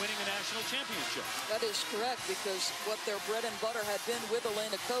on and winning a national championship. That is correct, because what their bread and butter had been with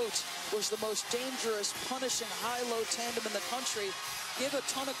Elena Coates was the most dangerous, punishing high-low tandem in the country. Give a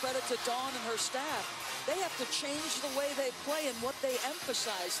ton of credit to Dawn and her staff. They have to change the way they play and what they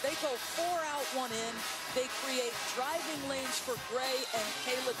emphasize. They go 4 out, 1 in. They create driving lanes for Gray and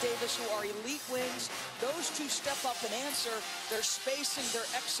Kayla Davis, who are elite wings. Those two step up and answer. Their spacing, their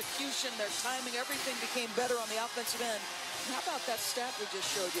execution, their timing, everything became better on the offensive end. How about that stat we just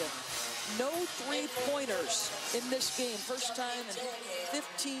showed you? No three-pointers in this game. First time in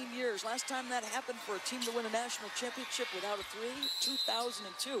 15 years. Last time that happened for a team to win a national championship without a three,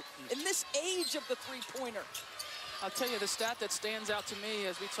 2002. In this age of the three-pointer. I'll tell you the stat that stands out to me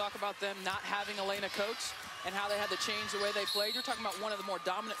as we talk about them not having Elena Coates and how they had to change the way they played. You're talking about one of the more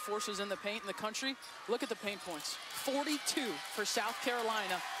dominant forces in the paint in the country. Look at the paint points. 42 for South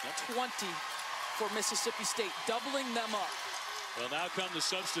Carolina, 20 for Mississippi State, doubling them up. Well, now come the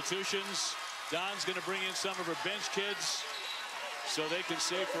substitutions. Don's going to bring in some of her bench kids so they can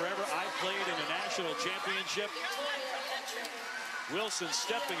say forever, I played in a national championship. Wilson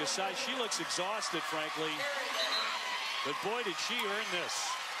stepping aside. She looks exhausted, frankly. But boy, did she earn this.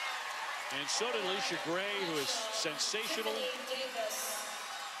 And so did Alicia Gray, who is sensational.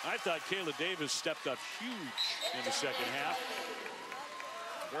 I thought Kayla Davis stepped up huge in the second half.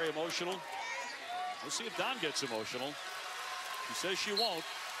 Very emotional. We'll see if Don gets emotional. She says she won't.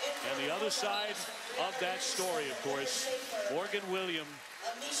 And the other side of that story, of course, Morgan Williams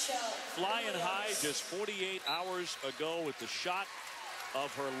flying high just 48 hours ago with the shot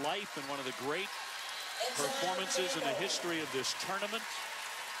of her life and one of the great performances in the history of this tournament,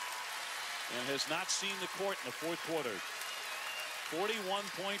 and has not seen the court in the fourth quarter.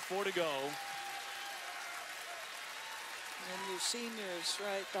 41.4 to go. And your seniors,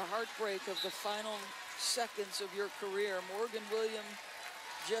 right, the heartbreak of the final seconds of your career. Morgan Williams,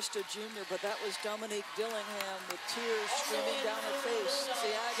 just a junior, but that was Dominique Dillingham with tears streaming down her face. It's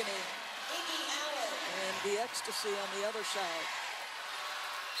the agony and the ecstasy on the other side.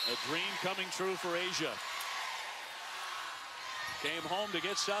 A dream coming true for Asia. Came home to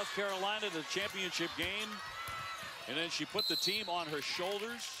get South Carolina to the championship game, and then she put the team on her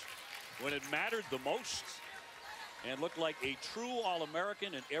shoulders when it mattered the most, and looked like a true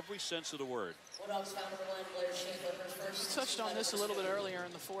All-American in every sense of the word. We touched on this a little bit earlier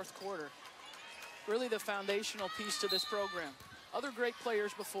in the fourth quarter. Really the foundational piece to this program. Other great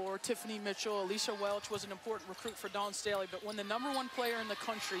players before, Tiffany Mitchell, Elisa Welch was an important recruit for Dawn Staley, but when the #1 player in the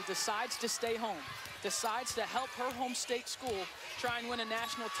country decides to stay home, decides to help her home state school try and win a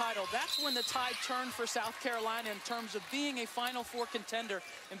national title, that's when the tide turned for South Carolina in terms of being a Final Four contender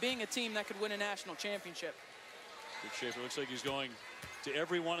and being a team that could win a national championship. Good shape. It looks like he's going to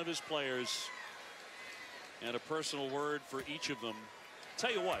every one of his players and a personal word for each of them.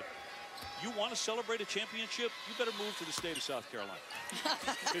 Tell you what, you want to celebrate a championship, you better move to the state of South Carolina.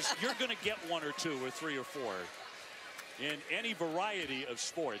 Because you're going to get 1 or 2 or 3 or 4 in any variety of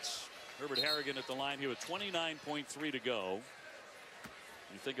sports. Herbert Harrigan at the line here with 29.3 to go.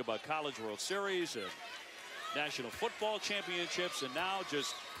 You think about College World Series and National Football Championships, and now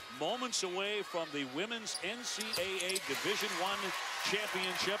just moments away from the Women's NCAA Division I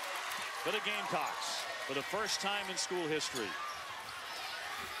Championship for the Gamecocks for the first time in school history.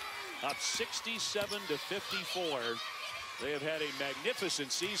 Up 67-54. They have had a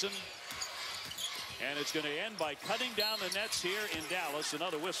magnificent season. And it's going to end by cutting down the nets here in Dallas.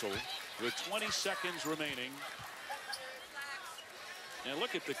 Another whistle with 20 seconds remaining. And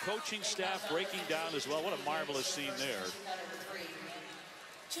look at the coaching staff breaking down as well. What a marvelous scene there.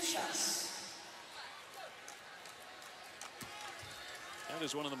 2 shots. That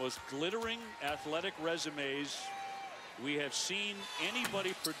is one of the most glittering athletic resumes we have seen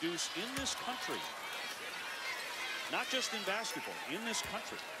anybody produce in this country. Not just in basketball, in this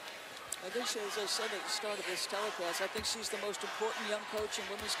country. I think, as I said at the start of this telecast, I think she's the most important young coach in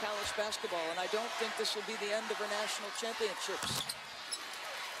women's college basketball, and I don't think this will be the end of her national championships.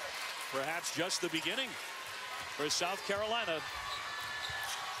 Perhaps just the beginning for South Carolina.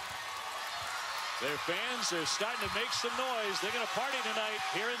 Their fans are starting to make some noise. They're going to party tonight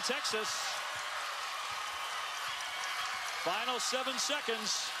here in Texas. Final 7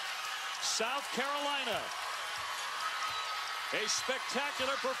 seconds. South Carolina. A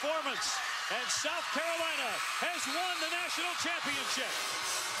spectacular performance. And South Carolina has won the national championship.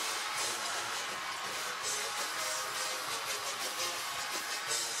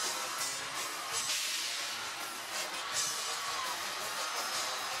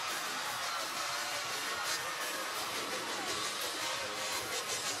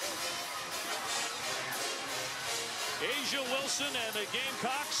 Asia Wilson and the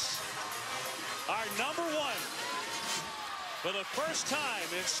Gamecocks are #1 for the first time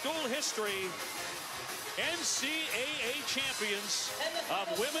in school history. NCAA champions of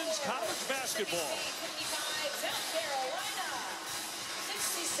women's college basketball. 55, South Carolina,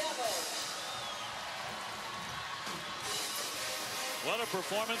 67. What a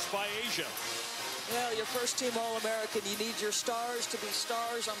performance by Asia. Well, your first team All-American, you need your stars to be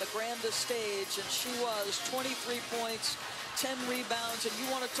stars on the grandest stage, and she was. 23 points, 10 rebounds, and you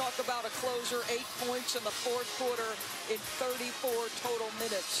want to talk about a closer, 8 points in the fourth quarter in 34 total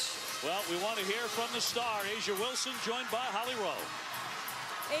minutes. Well, we want to hear from the star, Asia Wilson, joined by Holly Rowe.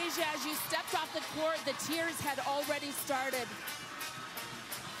 Asia, as you stepped off the court, the tears had already started.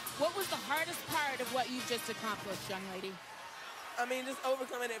 What was the hardest part of what you just accomplished, young lady? I mean, just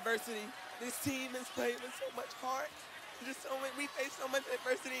overcoming adversity. This team has played with so much heart. Just so much, we face so much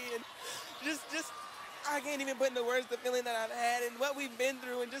adversity, and just I can't even put into words the feeling that I've had and what we've been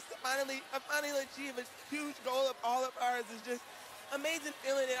through, and just to finally achieve a huge goal of all of ours is just amazing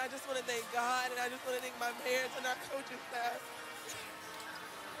feeling. And I just want to thank God, and I just want to thank my parents and our coaching staff.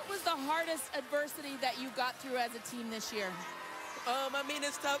 What was the hardest adversity that you got through as a team this year? I mean,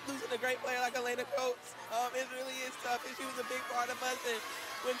 it's tough losing a great player like Elena Coates. It really is tough, and she was a big part of us. And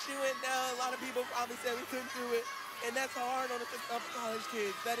when she went down, a lot of people probably said we couldn't do it. And that's hard on us college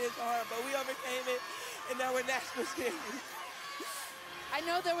kids. That is hard, but we overcame it, and now we're national champions. I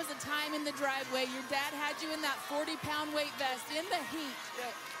know there was a time in the driveway your dad had you in that 40-pound weight vest in the heat.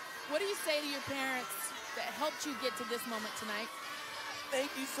 Yeah. What do you say to your parents that helped you get to this moment tonight? Thank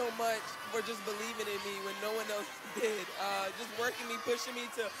you so much for just believing in me when no one else did. Just working me, pushing me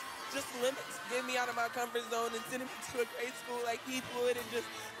to just limits, getting me out of my comfort zone and sending me to a great school like Heathwood and just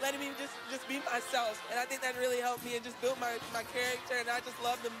letting me just be myself. And I think that really helped me and just built my character, and I just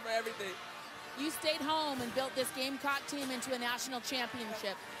love them for everything. You stayed home and built this Gamecock team into a national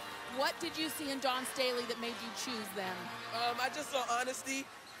championship. What did you see in Dawn Staley that made you choose them? I just saw honesty.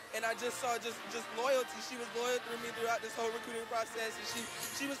 And I just saw just loyalty. She was loyal through me throughout this whole recruiting process. And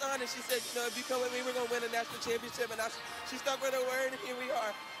she was honest. She said, you know, if you come with me, we're going to win a national championship. And she stuck with her word, and here we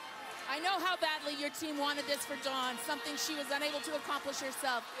are. I know how badly your team wanted this for Dawn, something she was unable to accomplish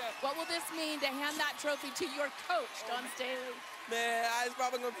herself. Yeah. What will this mean to hand that trophy to your coach, Dawn Staley? Man, it's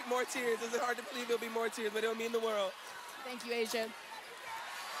probably going to be more tears. It's hard to believe it'll be more tears, but it'll mean the world. Thank you, Asia.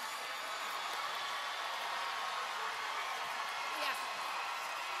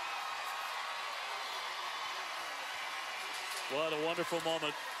 What a wonderful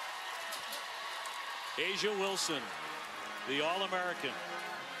moment. Asia Wilson, the All-American.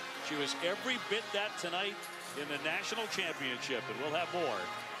 She was every bit that tonight in the national championship, and we'll have more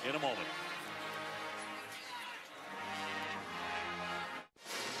in a moment.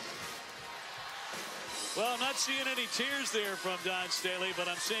 Well, I'm not seeing any tears there from Dawn Staley, but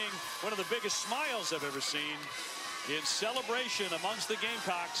I'm seeing one of the biggest smiles I've ever seen in celebration amongst the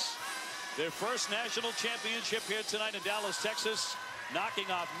Gamecocks. Their first national championship here tonight in Dallas, Texas,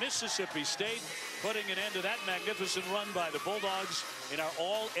 knocking off Mississippi State, putting an end to that magnificent run by the Bulldogs in our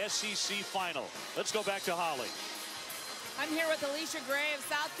all-SEC final. Let's go back to Holly. I'm here with Alicia Gray of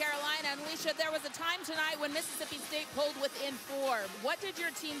South Carolina. And Alicia, there was a time tonight when Mississippi State pulled within 4. What did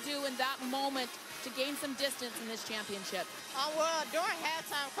your team do in that moment to gain some distance in this championship? Well, during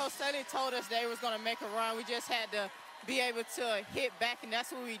halftime, Coach Staley told us they was going to make a run. We just had to be able to hit back, and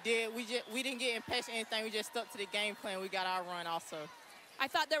that's what we did. We didn't get impatient or anything. We just stuck to the game plan. We got our run also. I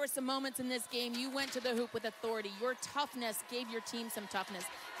thought there were some moments in this game you went to the hoop with authority. Your toughness gave your team some toughness.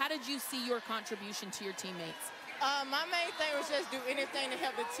 How did you see your contribution to your teammates? My main thing was just do anything to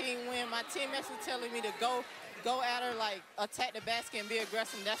help the team win. My teammates were telling me to go at her, like attack the basket and be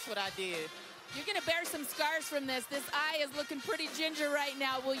aggressive, and that's what I did. You're going to bear some scars from this. This eye is looking pretty ginger right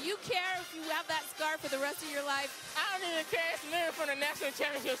now. Will you care if you have that scar for the rest of your life? I don't even care. It's living for the national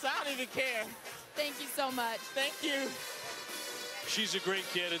championship, so I don't even care. Thank you so much. Thank you. She's a great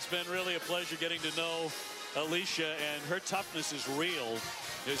kid. It's been really a pleasure getting to know Alicia, and her toughness is real.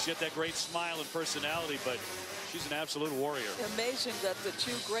 She's got that great smile and personality, but she's an absolute warrior. Amazing that the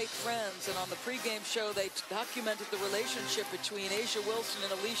two great friends, and on the pregame show, they documented the relationship between Asia Wilson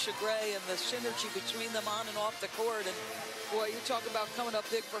and Alicia Gray and the synergy between them on and off the court. And boy, you talk about coming up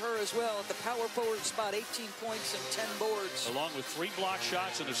big for her as well. At the power forward spot, 18 points and 10 boards. Along with 3 block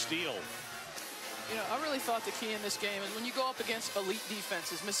shots and a steal. You know, I really thought the key in this game is when you go up against elite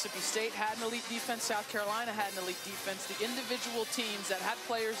defenses. Mississippi State had an elite defense. South Carolina had an elite defense. The individual teams that had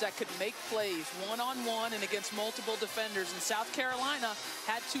players that could make plays one-on-one and against multiple defenders. And South Carolina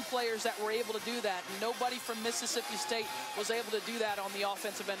had 2 players that were able to do that. Nobody from Mississippi State was able to do that on the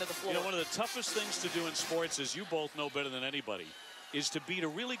offensive end of the floor. You know, one of the toughest things to do in sports, as you both know better than anybody, is to beat a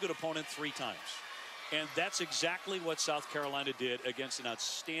really good opponent 3 times. And that's exactly what South Carolina did against an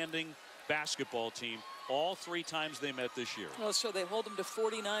outstanding basketball team all 3 times they met this year. Well, so they hold them to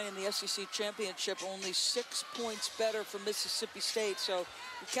 49 in the SEC championship, only 6 points better from Mississippi State. So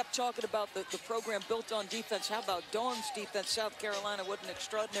we kept talking about the program built on defense. How about Dawn's defense? South Carolina, what an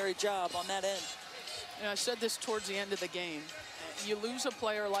extraordinary job on that end. You know, I said this towards the end of the game. You lose a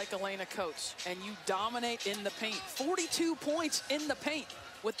player like Elena Coates, and you dominate in the paint. 42 points in the paint.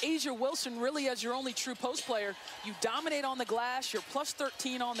 With Asia Wilson really as your only true post player, you dominate on the glass, you're plus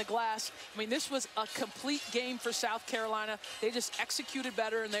 13 on the glass. I mean, this was a complete game for South Carolina. They just executed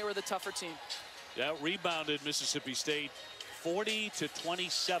better, and they were the tougher team. That rebounded Mississippi State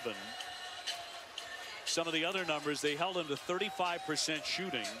 40-27. Some of the other numbers, they held them to 35%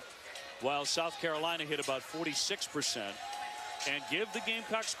 shooting, while South Carolina hit about 46%. And give the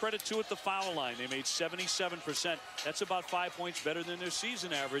Gamecocks credit too at the foul line. They made 77%. That's about 5 points better than their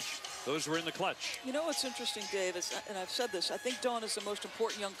season average. Those were in the clutch. You know what's interesting, Dave, is, and I've said this, I think Dawn is the most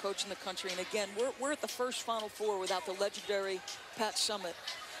important young coach in the country. And again, we're at the first Final Four without the legendary Pat Summitt.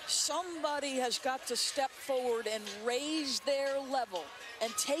 Somebody has got to step forward and raise their level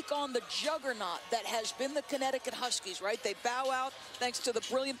and take on the juggernaut that has been the Connecticut Huskies, right? They bow out thanks to the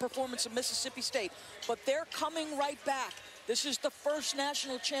brilliant performance of Mississippi State, but they're coming right back. This is the first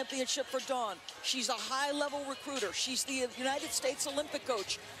national championship for Dawn. She's a high-level recruiter. She's the United States Olympic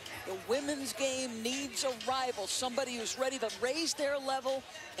coach. The women's game needs a rival, somebody who's ready to raise their level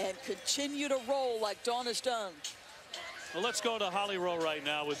and continue to roll like Dawn has done. Well, let's go to Holly Rowe right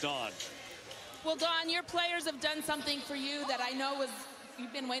now with Dawn. Well, Dawn, your players have done something for you that I know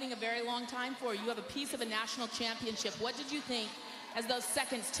you've been waiting a very long time for. You have a piece of a national championship. What did you think as those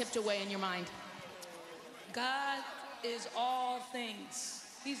seconds tipped away in your mind? God is all things.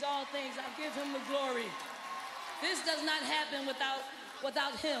 He's all things. I give him the glory. This does not happen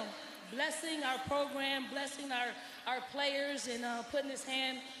without him. Blessing our program, blessing our players, and putting his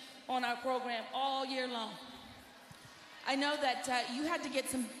hand on our program all year long. I know that you had to get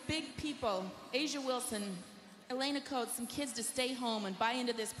some big people, Asia Wilson, Elena Coates, some kids to stay home and buy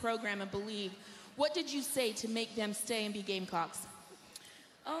into this program and believe. What did you say to make them stay and be Gamecocks?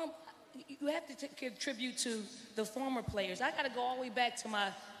 You have to contribute to the former players. I got to go all the way back to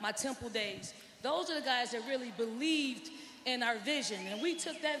my Temple days. Those are the guys that really believed in our vision. And we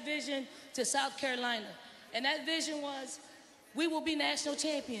took that vision to South Carolina. And that vision was, we will be national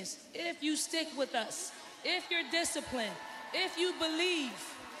champions if you stick with us, if you're disciplined, if you believe,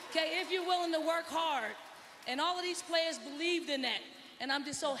 okay, if you're willing to work hard. And all of these players believed in that. And I'm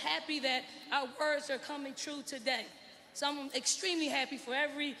just so happy that our words are coming true today. So I'm extremely happy for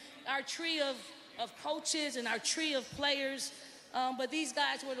our tree of coaches and our tree of players. But these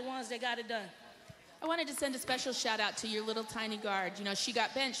guys were the ones that got it done. I wanted to send a special shout out to your little tiny guard. You know, she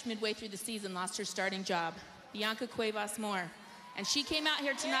got benched midway through the season, lost her starting job, Bianca Cuevas-Moore. And she came out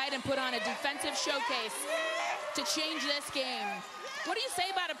here tonight and put on a defensive showcase to change this game. What do you say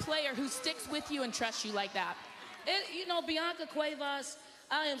about a player who sticks with you and trusts you like that? You know, Bianca Cuevas,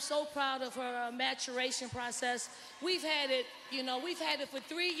 I am so proud of her maturation process. We've had it for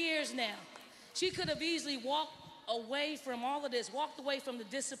 3 years now. She could have easily walked away from all of this, walked away from the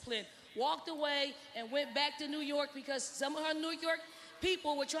discipline, walked away and went back to New York because some of her New York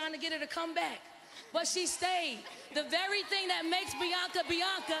people were trying to get her to come back. but she stayed. The very thing that makes Bianca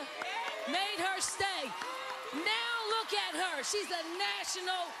Bianca made her stay. Now look at her. She's a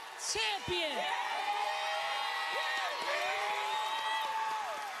national champion.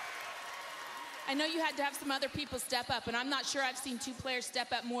 I know you had to have some other people step up, and I'm not sure I've seen two players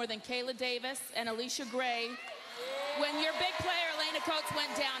step up more than Kayla Davis and Alicia Gray. When your big player, Elena Coates, went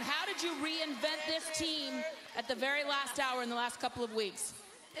down, how did you reinvent this team at the very last hour in the last couple of weeks?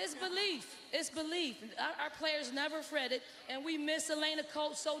 It's belief. It's belief. Our players never fretted, and we miss Elena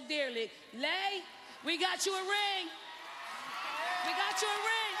Coates so dearly. Lay, we got you a ring. We got you a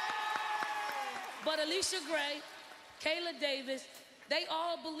ring. But Alicia Gray, Kayla Davis, they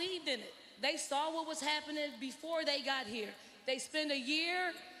all believed in it. They saw what was happening before they got here. They spent a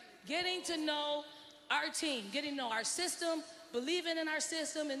year getting to know our team, getting to know our system, believing in our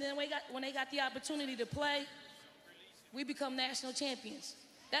system, and then when they got the opportunity to play, we become national champions.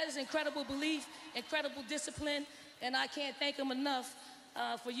 That is incredible belief, incredible discipline, and I can't thank them enough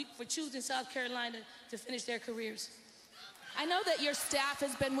for choosing South Carolina to finish their careers. I know that your staff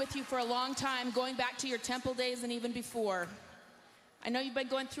has been with you for a long time, going back to your Temple days and even before. I know you've been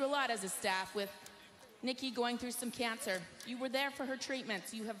going through a lot as a staff, with Nikki going through some cancer. You were there for her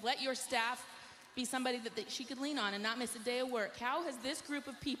treatments. You have let your staff be somebody that she could lean on and not miss a day of work. How has this group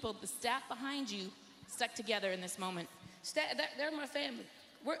of people, the staff behind you, stuck together in this moment? They're my family.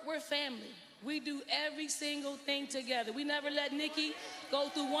 We're family. We do every single thing together. We never let Nikki go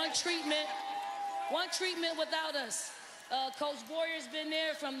through one treatment without us. Coach Boyer's been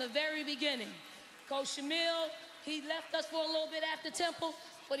there from the very beginning. Coach Shamil, he left us for a little bit after Temple,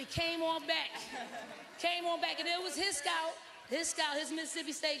 but he came on back. And it was his scout, his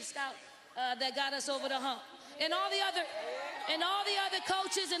Mississippi State scout, that got us over the hump. And all the other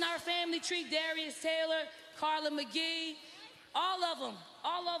coaches in our family tree, Darius Taylor, Carla McGee, all of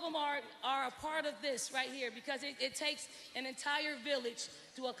them are a part of this right here, because it takes an entire village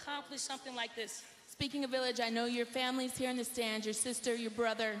to accomplish something like this. Speaking of village, I know your family's here in the stands, your sister, your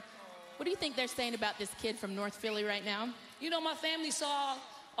brother. What do you think they're saying about this kid from North Philly right now? You know, my family saw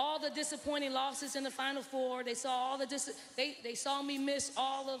all the disappointing losses in the Final Four. They saw they saw me miss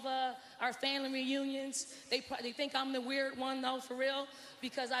all of our family reunions. They think I'm the weird one, though, for real,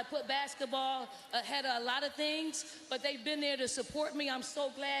 because I put basketball ahead of a lot of things, but they've been there to support me. I'm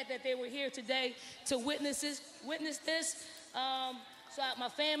so glad that they were here today to witness this. So my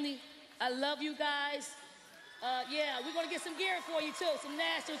family, I love you guys. Yeah, we're going to get some gear for you, too, some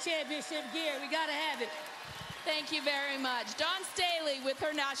national championship gear. We got to have it. Thank you very much. Dawn Staley with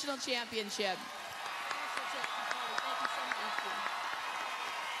her national championship.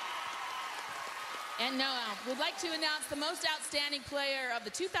 And now, we'd like to announce the most outstanding player of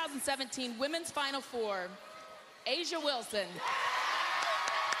the 2017 Women's Final Four, Asia Wilson.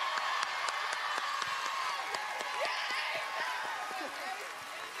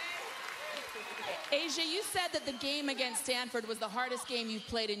 Asia, you said that the game against Stanford was the hardest game you've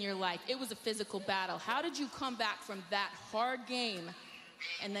played in your life. It was a physical battle. How did you come back from that hard game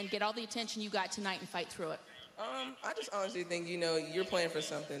and then get all the attention you got tonight and fight through it? I just honestly think, you know, you're playing for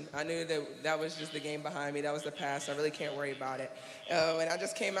something. I knew that was just the game behind me. That was the past. I really can't worry about it. And I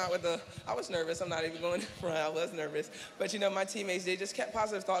just came out with I was nervous. I'm not even going to front. I was nervous. But, you know, my teammates, they just kept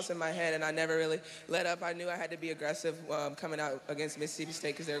positive thoughts in my head, and I never really let up. I knew I had to be aggressive coming out against Mississippi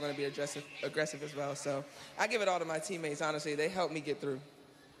State, because they were going to be aggressive as well. So I give it all to my teammates, honestly. They helped me get through.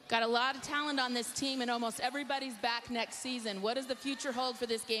 Got a lot of talent on this team, and almost everybody's back next season. What does the future hold for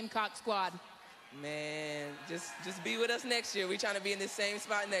this Gamecock squad? Man, just be with us next year. We're trying to be in the same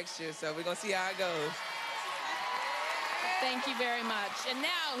spot next year, so we're going to see how it goes. Thank you very much. And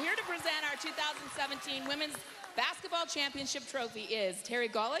now, here to present our 2017 Women's Basketball Championship Trophy is Terry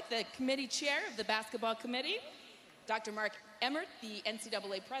Golick, the committee chair of the basketball committee, Dr. Mark Emmert, the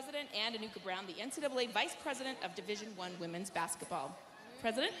NCAA president, and Anuka Brown, the NCAA vice president of Division I women's basketball.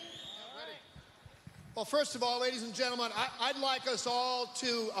 President? Well, first of all, ladies and gentlemen, I'd like us all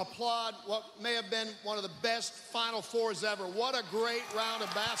to applaud what may have been one of the best Final Fours ever. What a great round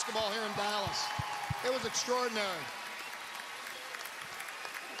of basketball here in Dallas. It was extraordinary.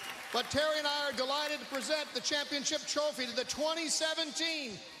 But Terry and I are delighted to present the championship trophy to the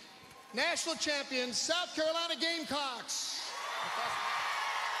 2017 national champions, South Carolina Gamecocks.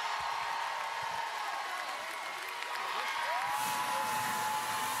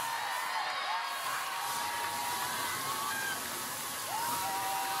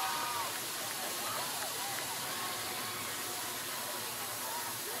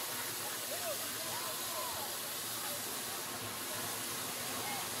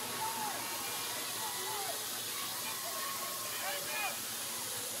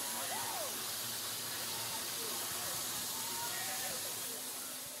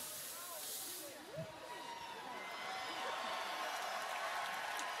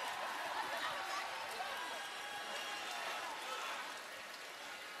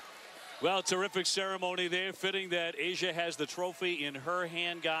 Well, terrific ceremony there. Fitting that Asia has the trophy in her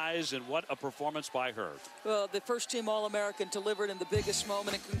hand, guys, and what a performance by her. Well, the first-team All-American delivered in the biggest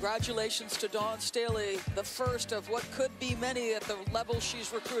moment, and congratulations to Dawn Staley, the first of what could be many at the level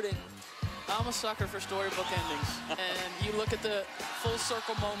she's recruiting. I'm a sucker for storybook endings, and you look at the full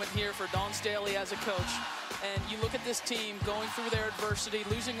circle moment here for Dawn Staley as a coach, and you look at this team going through their adversity,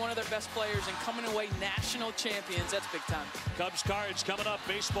 losing one of their best players, and coming away national champions. That's big time. Cubs Cards coming up.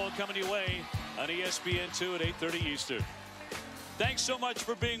 Baseball coming your way on ESPN2 at 8:30 Eastern. Thanks so much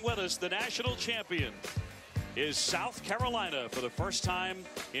for being with us. The national champion is South Carolina for the first time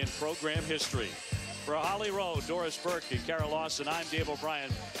in program history. For Holly Rowe, Doris Burke, and Carol Lawson, I'm Dave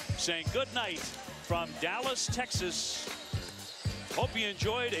O'Brien saying good night from Dallas, Texas. Hope you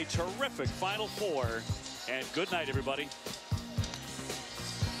enjoyed a terrific Final Four, and good night, everybody.